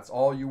passing. That's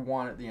all you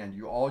want at the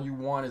end. All you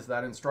want is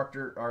that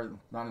instructor, or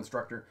not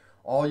instructor,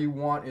 all you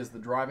want is the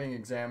driving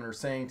examiner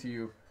saying to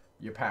you,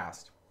 you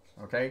passed.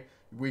 Okay?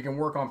 We can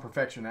work on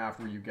perfection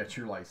after you get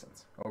your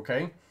license.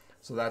 Okay?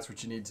 So that's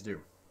what you need to do.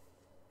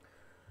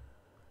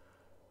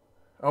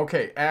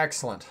 Okay,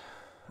 excellent.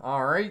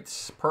 All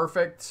right,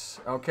 perfect.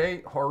 Okay,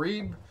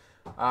 Horib,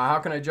 how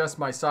can I adjust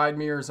my side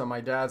mirrors on my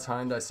dad's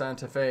Hyundai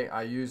Santa Fe?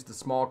 I used the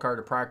small car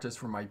to practice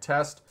for my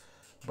test,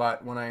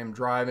 but when I am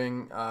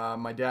driving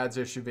my dad's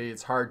SUV,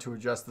 it's hard to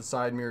adjust the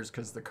side mirrors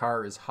because the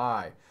car is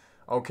high.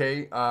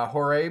 Okay,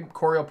 Horib,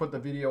 Corey will put the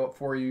video up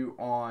for you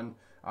on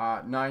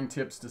 9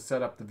 tips to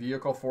set up the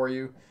vehicle for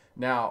you.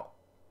 Now,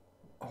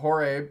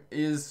 Horib,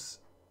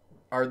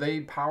 are they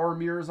power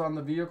mirrors on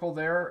the vehicle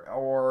there,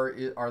 or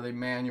are they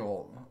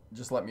manual?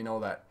 Just let me know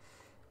that.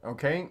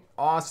 Okay,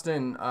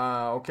 Austin,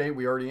 okay,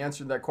 we already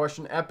answered that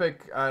question.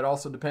 Epic, it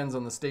also depends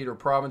on the state or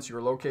province you're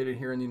located.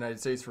 Here in the United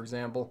States, for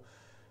example,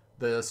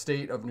 the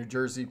state of New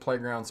Jersey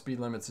playground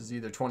speed limits is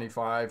either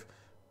 25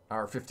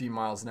 or 15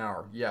 miles an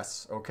hour.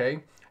 Yes,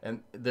 okay. And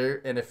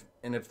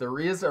if there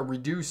is a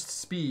reduced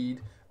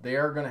speed, they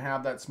are going to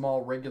have that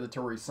small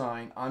regulatory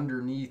sign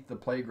underneath the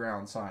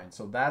playground sign.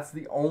 So that's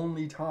the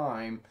only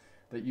time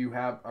that you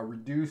have a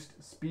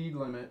reduced speed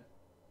limit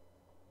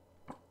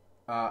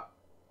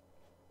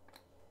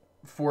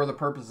for the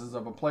purposes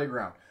of a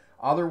playground.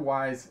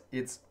 Otherwise,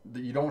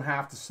 you don't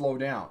have to slow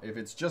down. If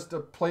it's just a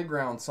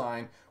playground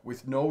sign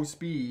with no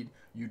speed,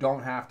 you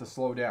don't have to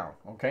slow down.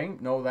 Okay?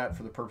 Know that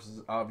for the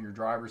purposes of your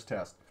driver's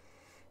test.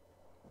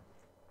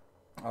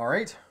 All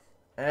right.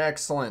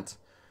 Excellent.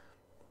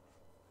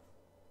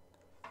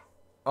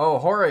 Oh,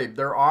 Horeb,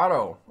 they're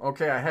auto.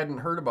 Okay, I hadn't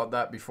heard about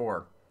that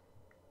before.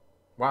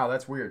 Wow,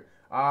 that's weird.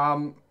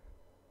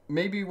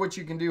 Maybe what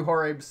you can do,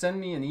 Horeb, send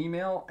me an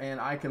email and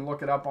I can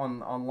look it up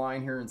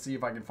online here and see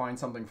if I can find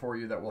something for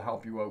you that will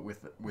help you out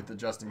with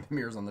adjusting the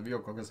mirrors on the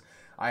vehicle, because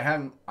I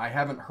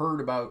haven't heard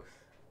about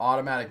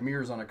automatic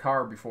mirrors on a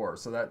car before,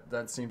 so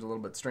that seems a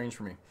little bit strange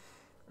for me.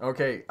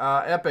 Okay,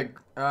 Epic,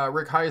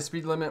 Rick, highest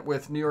speed limit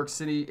with New York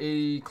City,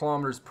 80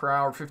 kilometers per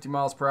hour, 50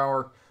 miles per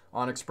hour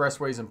on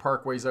expressways and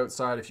parkways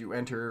outside. If you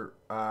enter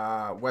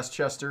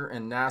Westchester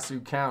and Nassau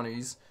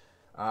counties,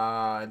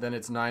 then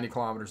it's 90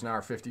 kilometers an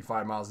hour,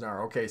 55 miles an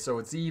hour. Okay, so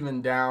it's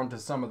even down to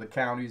some of the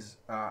counties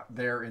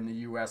there in the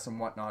U.S. and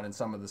whatnot in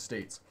some of the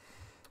states.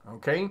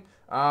 Okay,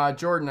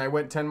 Jordan, I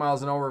went 10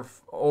 miles an hour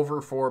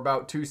over for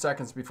about 2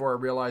 seconds before I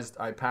realized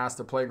I passed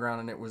a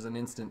playground and it was an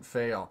instant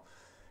fail.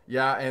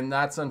 Yeah, and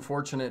that's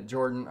unfortunate,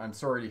 Jordan. I'm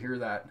sorry to hear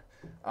that.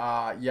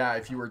 Yeah,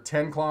 if you were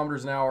 10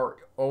 kilometers an hour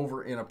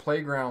over in a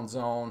playground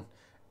zone,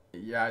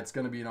 yeah, it's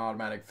going to be an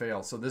automatic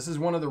fail. So this is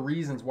one of the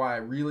reasons why I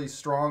really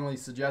strongly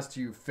suggest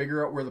to you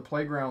figure out where the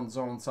playground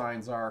zone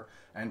signs are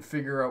and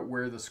figure out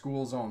where the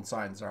school zone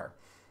signs are.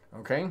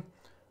 Okay?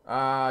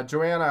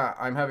 Joanna,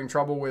 I'm having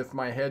trouble with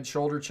my head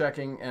shoulder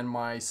checking and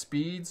my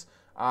speeds.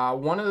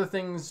 One of the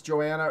things,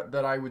 Joanna,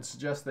 that I would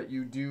suggest that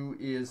you do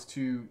is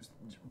to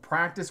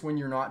practice when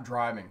you're not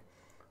driving.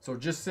 So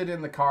just sit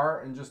in the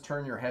car and just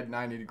turn your head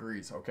 90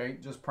 degrees, okay?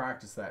 Just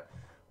practice that.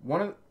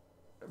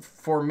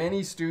 For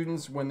many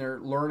students, when they're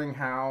learning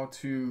how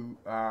to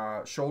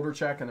shoulder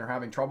check and they're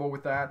having trouble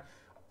with that,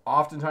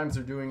 oftentimes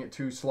they're doing it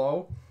too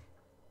slow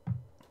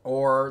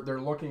or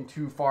they're looking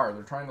too far.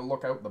 They're trying to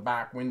look out the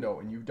back window,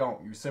 and you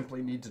don't. You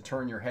simply need to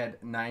turn your head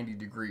 90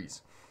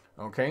 degrees,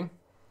 okay?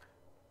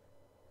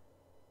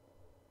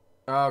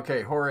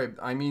 Okay, Horeb,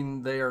 I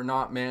mean they are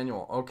not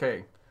manual.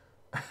 Okay.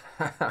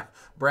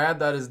 Brad,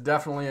 that is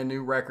definitely a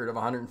new record of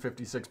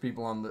 156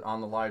 people on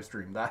the live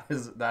stream. That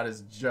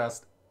is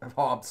just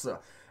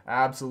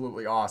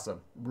absolutely awesome.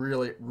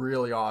 Really,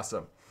 really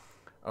awesome.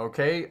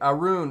 Okay,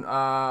 Arun,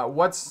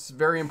 what's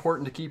very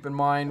important to keep in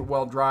mind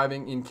while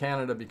driving in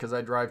Canada? Because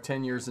I drive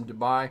 10 years in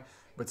Dubai,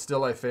 but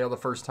still I failed the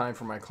first time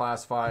for my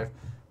class 5,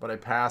 but I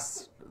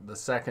passed the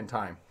second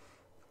time.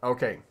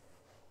 Okay.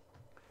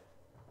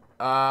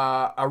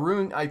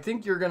 Arun, I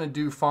think you're going to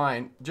do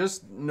fine.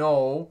 Just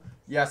know,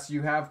 yes,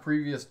 you have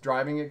previous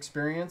driving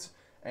experience,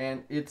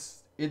 and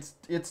it's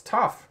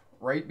tough,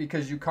 right?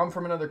 Because you come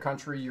from another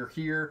country, you're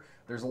here,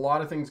 there's a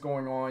lot of things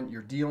going on,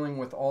 you're dealing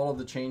with all of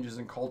the changes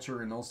in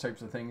culture and those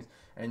types of things,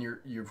 and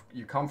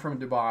you come from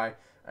Dubai,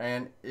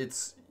 and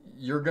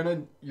you're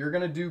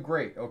gonna do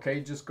great.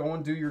 Okay, just go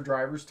and do your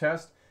driver's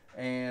test,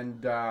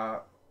 and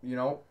you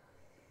know.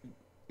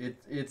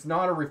 It's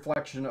not a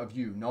reflection of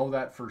you. Know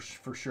that for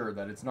sure,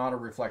 that it's not a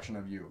reflection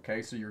of you,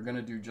 okay? So you're going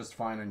to do just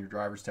fine on your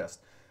driver's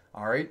test.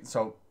 All right?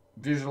 So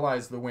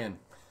visualize the win.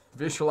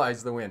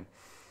 Visualize the win.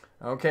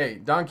 Okay,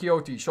 Don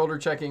Quixote, shoulder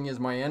checking is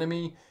my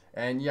enemy.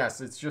 And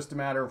yes, it's just a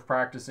matter of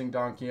practicing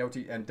Don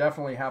Quixote. And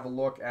definitely have a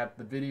look at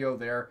the video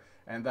there,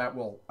 and that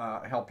will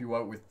help you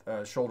out with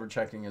shoulder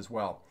checking as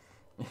well.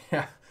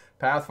 Yeah,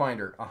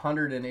 Pathfinder,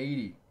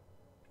 180.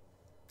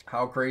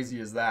 How crazy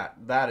is that?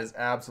 That is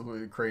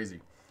absolutely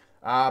crazy.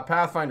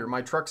 Pathfinder,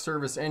 my truck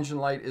service engine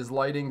light is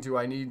lighting. Do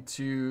I need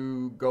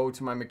to go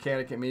to my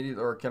mechanic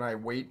immediately, or can I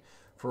wait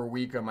for a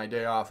week on my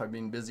day off? I've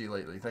been busy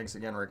lately. Thanks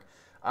again, Rick.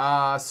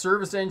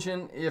 Service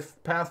engine,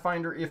 if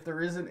Pathfinder, if there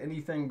isn't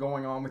anything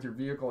going on with your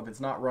vehicle, if it's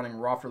not running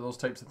rough or those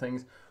types of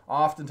things,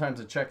 oftentimes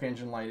a check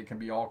engine light, it can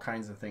be all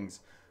kinds of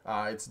things.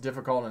 It's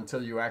difficult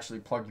until you actually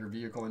plug your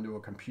vehicle into a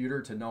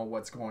computer to know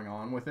what's going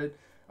on with it.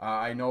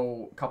 I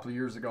know a couple of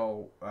years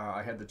ago,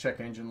 I had the check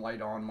engine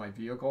light on my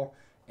vehicle,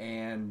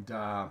 and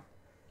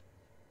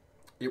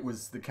it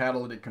was the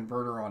catalytic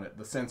converter on it.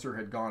 The sensor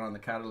had gone on the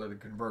catalytic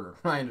converter.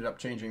 I ended up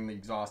changing the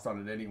exhaust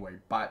on it anyway,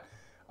 but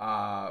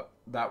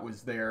that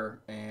was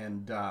there,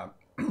 and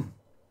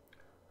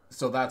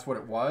so that's what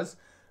it was.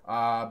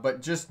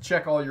 But just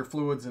check all your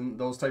fluids and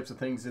those types of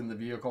things in the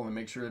vehicle and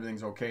make sure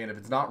everything's okay. And if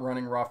it's not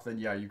running rough, then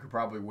yeah, you could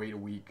probably wait a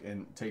week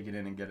and take it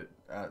in and get it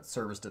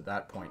serviced at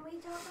that point. Can we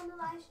talk on the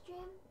live stream?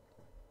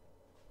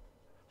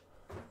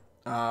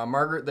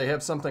 Margaret, they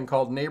have something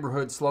called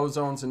neighborhood slow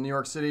zones in New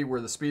York City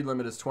where the speed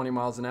limit is 20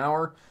 miles an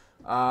hour.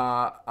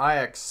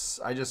 IX,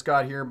 I just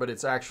got here, but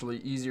it's actually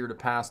easier to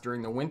pass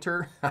during the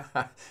winter.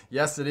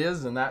 Yes, it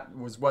is, and that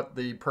was what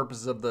the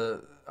purpose of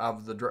the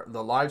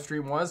live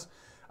stream was.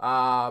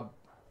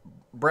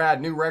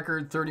 Brad, new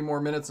record, 30 more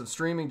minutes of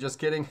streaming. Just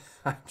kidding.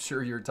 I'm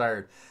sure you're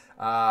tired.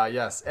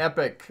 Yes,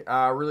 Epic.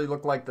 Really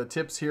look like the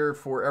tips here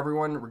for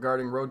everyone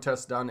regarding road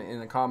tests done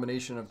in a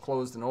combination of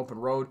closed and open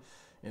road.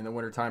 In the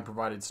wintertime,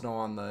 provided snow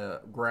on the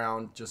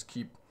ground, just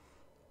keep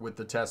with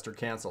the test or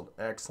canceled.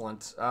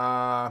 Excellent.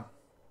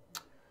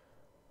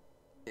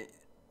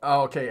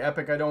 Okay,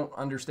 Epic, I don't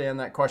understand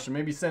that question.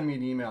 Maybe send me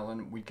an email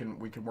and we can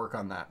work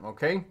on that,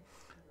 okay?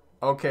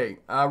 Okay,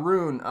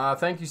 Rune,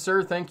 thank you,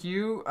 sir. Thank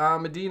you.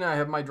 Medina, I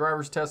have my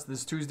driver's test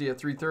this Tuesday at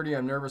 3:30.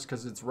 I'm nervous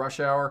because it's rush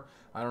hour.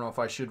 I don't know if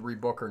I should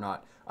rebook or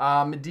not.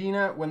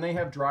 Medina, when they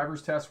have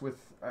driver's tests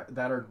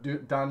that are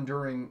done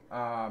during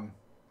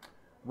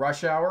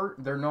rush hour,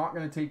 they're not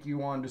going to take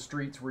you onto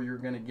streets where you're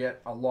going to get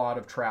a lot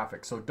of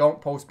traffic. So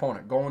don't postpone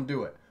it. Go and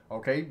do it,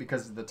 okay?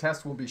 Because the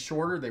test will be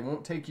shorter. They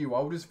won't take you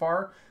out as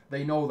far.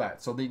 They know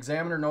that. So the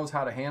examiner knows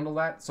how to handle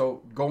that.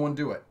 So go and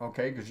do it,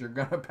 okay? Because you're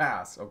going to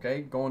pass,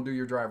 okay? Go and do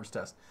your driver's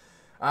test.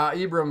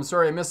 Ibram,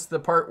 sorry, I missed the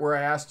part where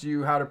I asked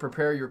you how to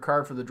prepare your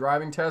car for the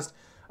driving test.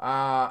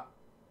 Tarwali,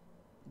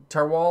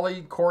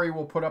 Corey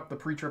will put up the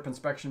pre-trip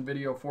inspection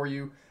video for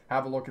you.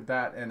 Have a look at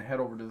that and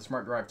head over to the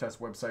Smart Drive Test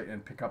website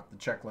and pick up the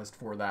checklist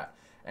for that.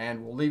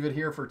 And we'll leave it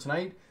here for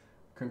tonight.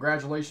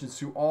 Congratulations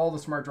to all the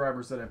smart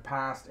drivers that have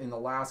passed in the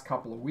last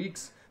couple of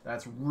weeks.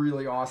 That's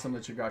really awesome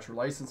that you got your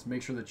license.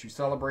 Make sure that you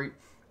celebrate.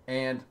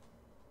 And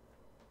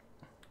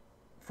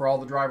for all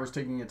the drivers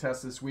taking a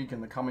test this week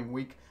and the coming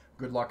week,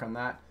 good luck on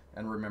that.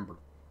 And remember,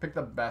 pick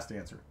the best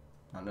answer,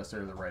 not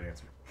necessarily the right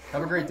answer.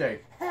 Have a great day.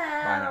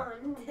 Bye now.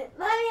 Let me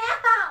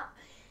out!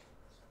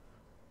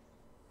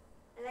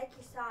 I like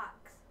your socks.